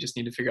helpful. You just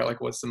need to figure out like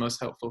what's the most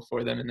helpful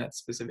for them in that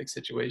specific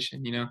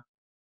situation, you know?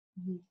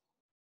 Mm-hmm.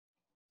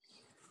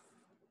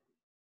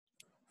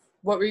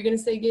 What were you going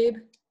to say, Gabe?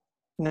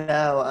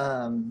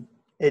 No,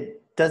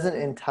 it doesn't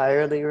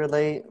entirely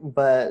relate,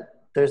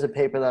 but there's a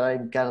paper that I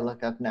got to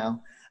look up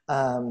now.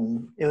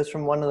 It was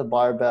from one of the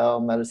barbell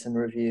medicine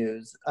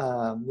reviews,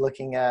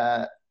 looking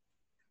at,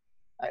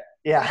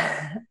 I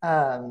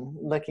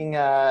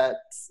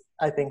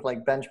think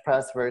like bench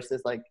press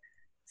versus like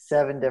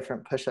 7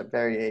 different push-up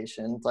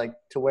variations, like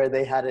to where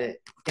they had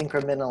it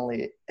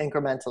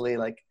incrementally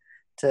like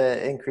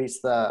to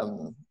increase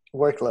the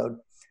workload.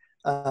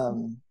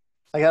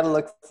 I got to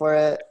look for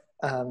it.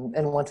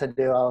 And once I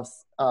do,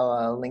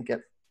 I'll link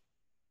it.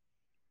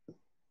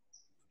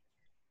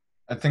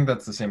 I think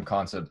that's the same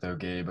concept though,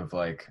 Gabe, of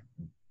like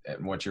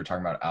what you're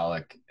talking about,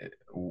 Alec.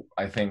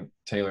 I think,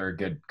 Taylor, a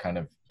good kind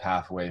of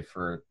pathway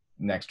for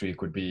next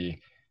week would be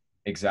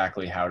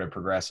exactly how to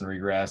progress and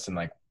regress and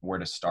like where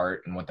to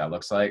start and what that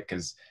looks like.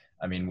 Because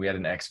I mean, we had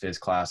an ex-phys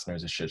class and it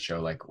was a shit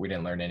show. Like we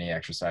didn't learn any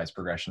exercise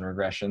progression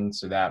regression.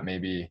 So that may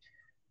be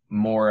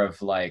more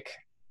of like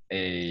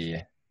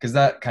because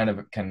that kind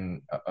of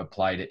can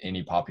apply to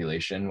any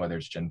population, whether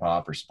it's gen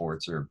pop or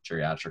sports or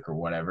geriatric or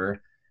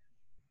whatever.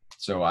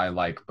 So I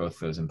like both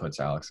those inputs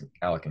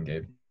Alec and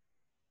Gabe.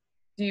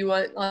 Do you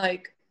want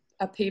like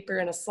a paper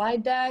and a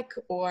slide deck,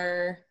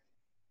 or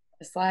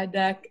a slide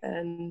deck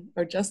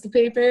or just a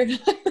paper?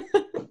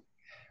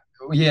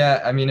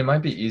 Yeah, I mean, it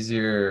might be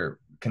easier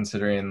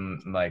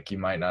considering like you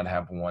might not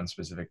have one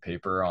specific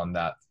paper on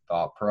that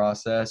thought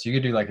process. You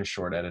could do like a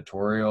short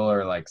editorial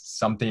or like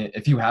something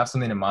if you have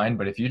something in mind,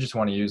 but if you just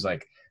want to use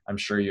like, I'm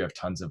sure you have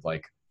tons of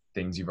like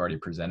things you've already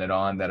presented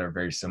on that are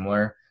very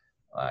similar.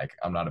 Like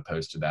I'm not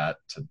opposed to that,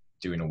 to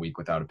doing a week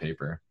without a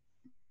paper.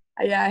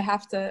 Yeah, I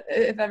have to,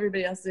 if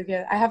everybody else is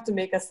okay, I have to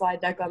make a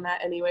slide deck on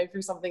that anyway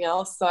for something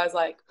else. So I was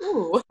like,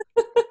 ooh,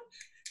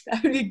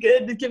 that would be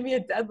good to give me a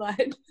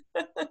deadline.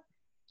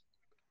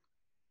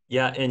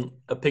 Yeah, and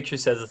a picture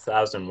says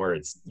 1,000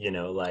 words,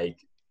 like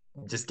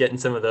just getting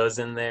some of those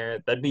in there.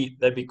 That'd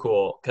be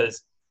cool,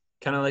 because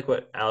kind of like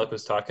what Alec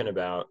was talking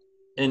about,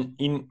 and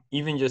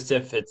even just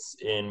if it's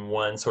in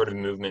one sort of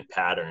movement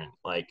pattern,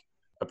 like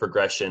a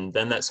progression,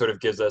 then that sort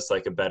of gives us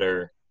like a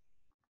better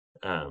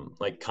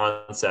like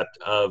concept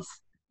of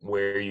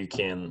where you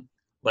can,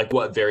 like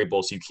what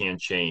variables you can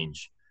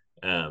change.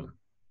 And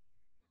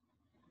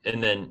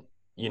then,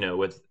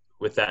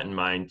 with that in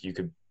mind, you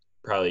could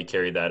probably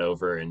carry that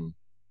over and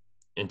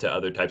into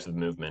other types of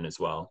movement as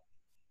well.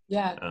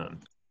 Yeah.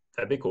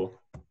 That'd be cool.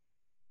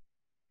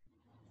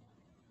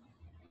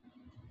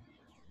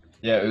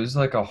 Yeah, it was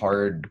like a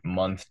hard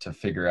month to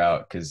figure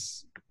out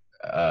because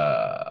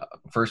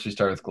first we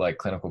started with like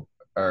clinical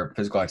or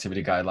physical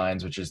activity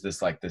guidelines, which is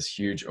this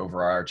huge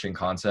overarching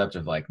concept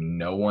of like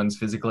no one's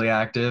physically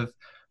active,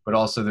 but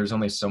also there's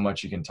only so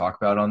much you can talk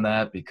about on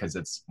that because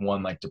it's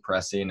one, like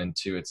depressing, and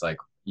two, it's like,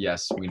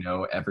 yes, we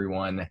know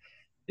everyone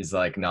is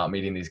like not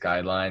meeting these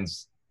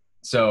guidelines.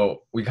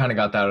 So we kind of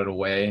got that out of the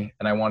way,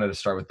 and I wanted to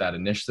start with that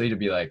initially to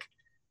be like,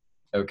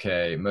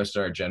 okay, most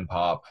of our gen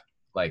pop,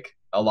 like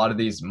a lot of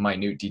these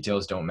minute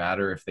details don't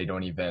matter if they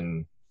don't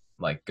even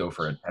like go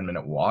for a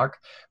 10-minute walk.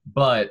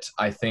 But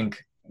I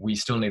think we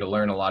still need to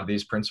learn a lot of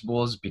these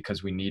principles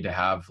because we need to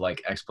have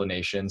like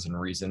explanations and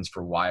reasons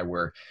for why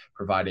we're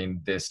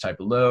providing this type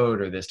of load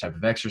or this type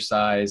of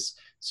exercise.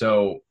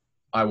 So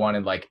I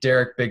wanted like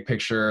Derek, big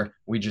picture,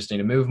 we just need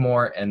to move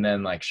more. And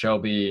then like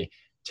Shelbie,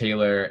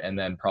 Taylor, and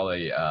then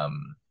probably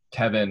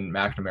Kevin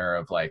McNamara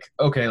of like,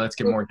 okay, let's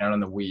get more down in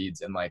the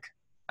weeds and like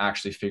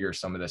actually figure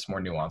some of this more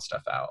nuanced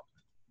stuff out.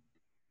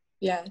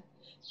 Yeah.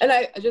 And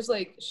I just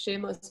like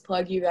shameless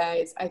plug, you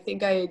guys. I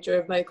think I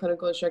drove my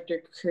clinical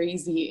instructor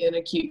crazy in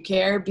acute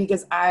care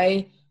because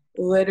I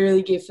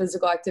literally gave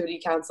physical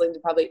activity counseling to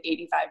probably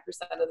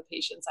 85% of the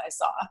patients I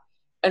saw.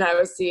 And I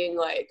was seeing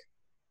like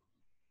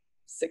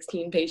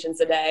 16 patients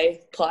a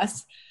day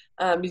plus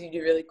because you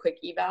do really quick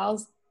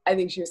evals. I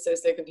think she was so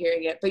sick of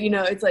hearing it. But,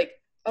 it's like,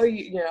 oh,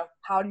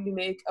 how do you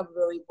make a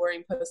really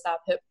boring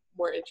post-op hip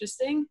more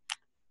interesting?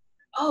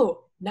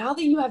 Oh, now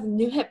that you have a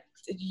new hip,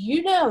 did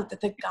you know that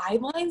the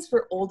guidelines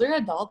for older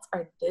adults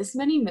are this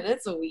many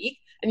minutes a week?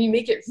 And you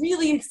make it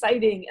really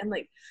exciting and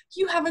like,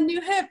 you have a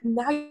new hip,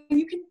 now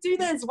you can do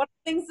this. What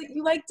are things that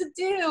you like to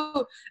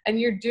do? And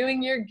you're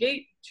doing your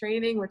gait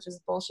training, which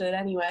is bullshit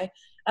anyway.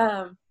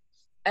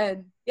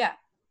 And yeah,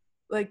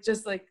 like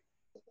just like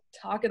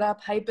talk it up,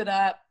 hype it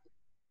up.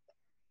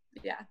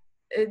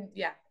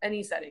 Yeah,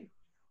 any setting.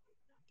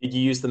 Did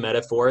you use the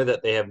metaphor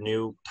that they have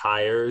new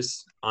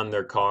tires on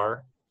their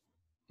car?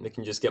 They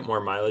can just get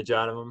more mileage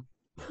out of them?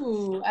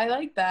 Ooh, I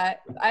like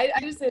that. I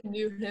just say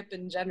new hip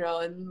in general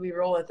and we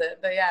roll with it.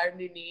 But yeah, or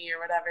new knee or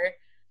whatever.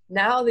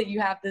 Now that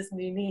you have this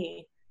new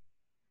knee,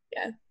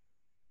 yeah.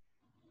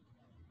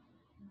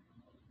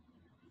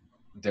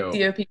 Dope.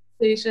 COP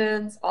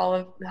stations, all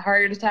of the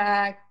heart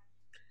attack,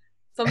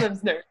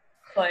 sometimes nerves.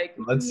 Like,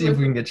 let's see if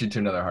we can get you to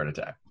another heart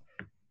attack.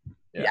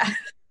 Yeah.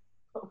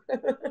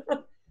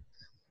 But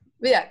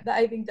yeah,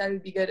 I think that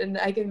would be good. And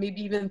I can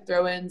maybe even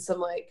throw in some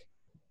like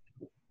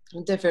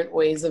different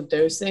ways of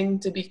dosing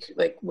to be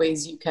like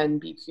ways you can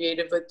be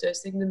creative with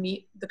dosing to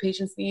meet the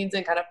patient's needs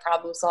and kind of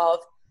problem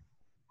solve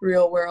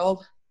real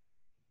world.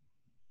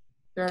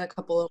 There are a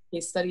couple of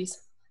case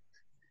studies.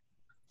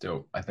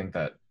 Dope. I think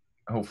that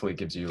hopefully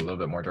gives you a little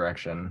bit more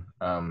direction.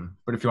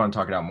 But if you want to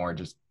talk it out more,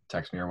 just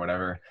text me or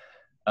whatever.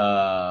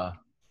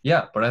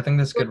 Yeah, but I think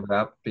this could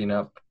wrapping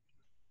up.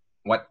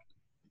 What?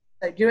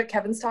 Do you know what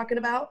Kevin's talking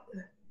about?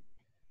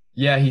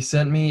 Yeah, he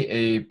sent me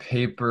a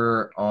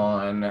paper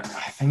on, I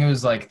think it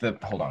was like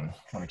hold on,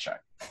 let me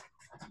check.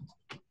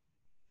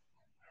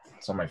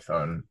 It's on my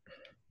phone.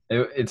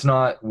 It's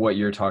not what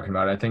you're talking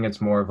about. I think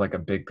it's more of like a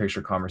big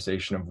picture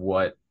conversation of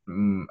what,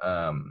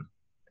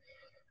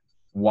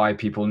 why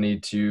people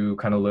need to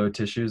kind of load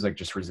tissues, like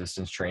just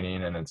resistance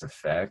training and its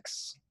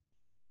effects.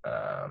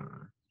 I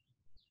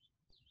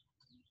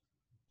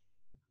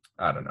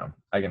don't know.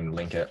 I can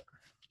link it.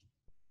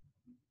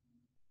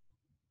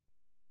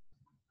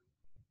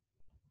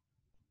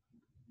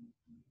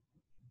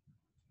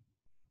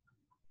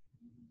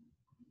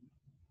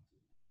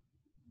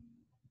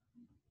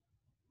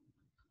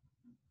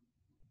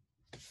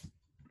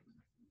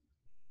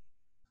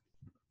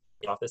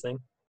 off this thing?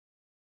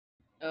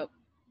 Oh,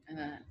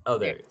 Oh,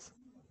 there it is.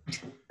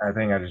 I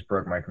think I just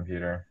broke my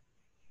computer.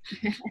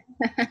 Did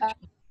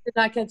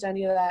not catch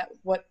any of that.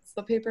 What's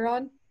the paper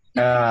on?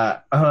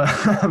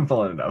 I'm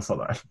pulling it up.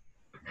 Hold on.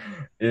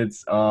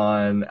 It's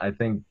on, I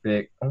think,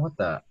 what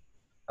the?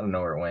 I don't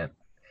know where it went.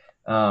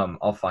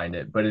 I'll find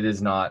it, but it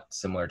is not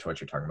similar to what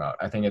you're talking about.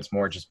 I think it's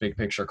more just big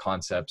picture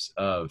concepts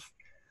of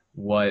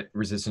what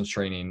resistance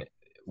training,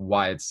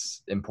 why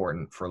it's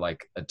important for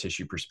like a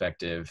tissue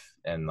perspective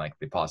and like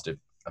the positive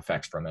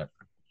effects from it.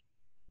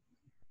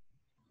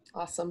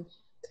 Awesome.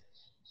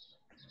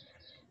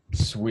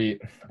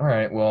 Sweet. All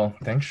right. Well,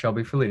 thanks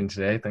Shelby for leading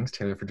today. Thanks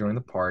Taylor for joining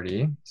the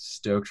party.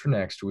 Stoked for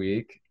next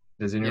week.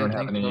 Does anyone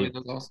have any? That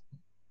was awesome.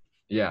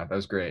 Yeah, that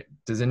was great.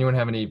 Does anyone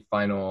have any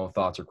final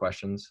thoughts or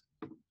questions?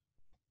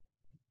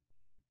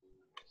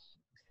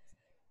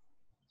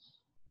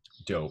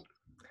 Dope.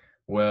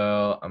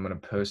 Well, I'm gonna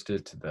post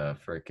it to the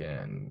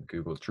freaking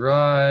Google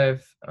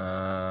Drive.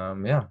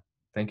 Yeah.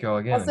 Thank you all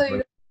again.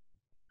 Also,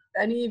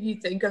 any of you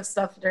think of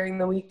stuff during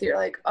the week that you're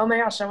like, oh my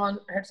gosh, I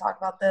want her to talk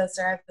about this,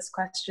 or I have this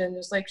question,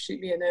 just like shoot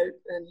me a note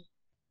and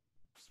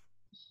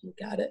you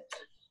got it.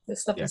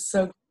 This stuff is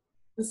so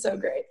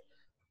great.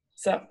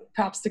 So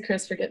props to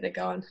Chris for getting it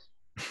going.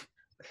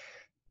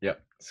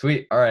 Yep.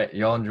 Sweet. All right.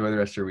 Y'all enjoy the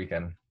rest of your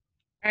weekend.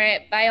 All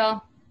right. Bye,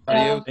 y'all.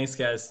 Adios. Thanks,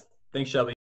 guys. Thanks, Shelby.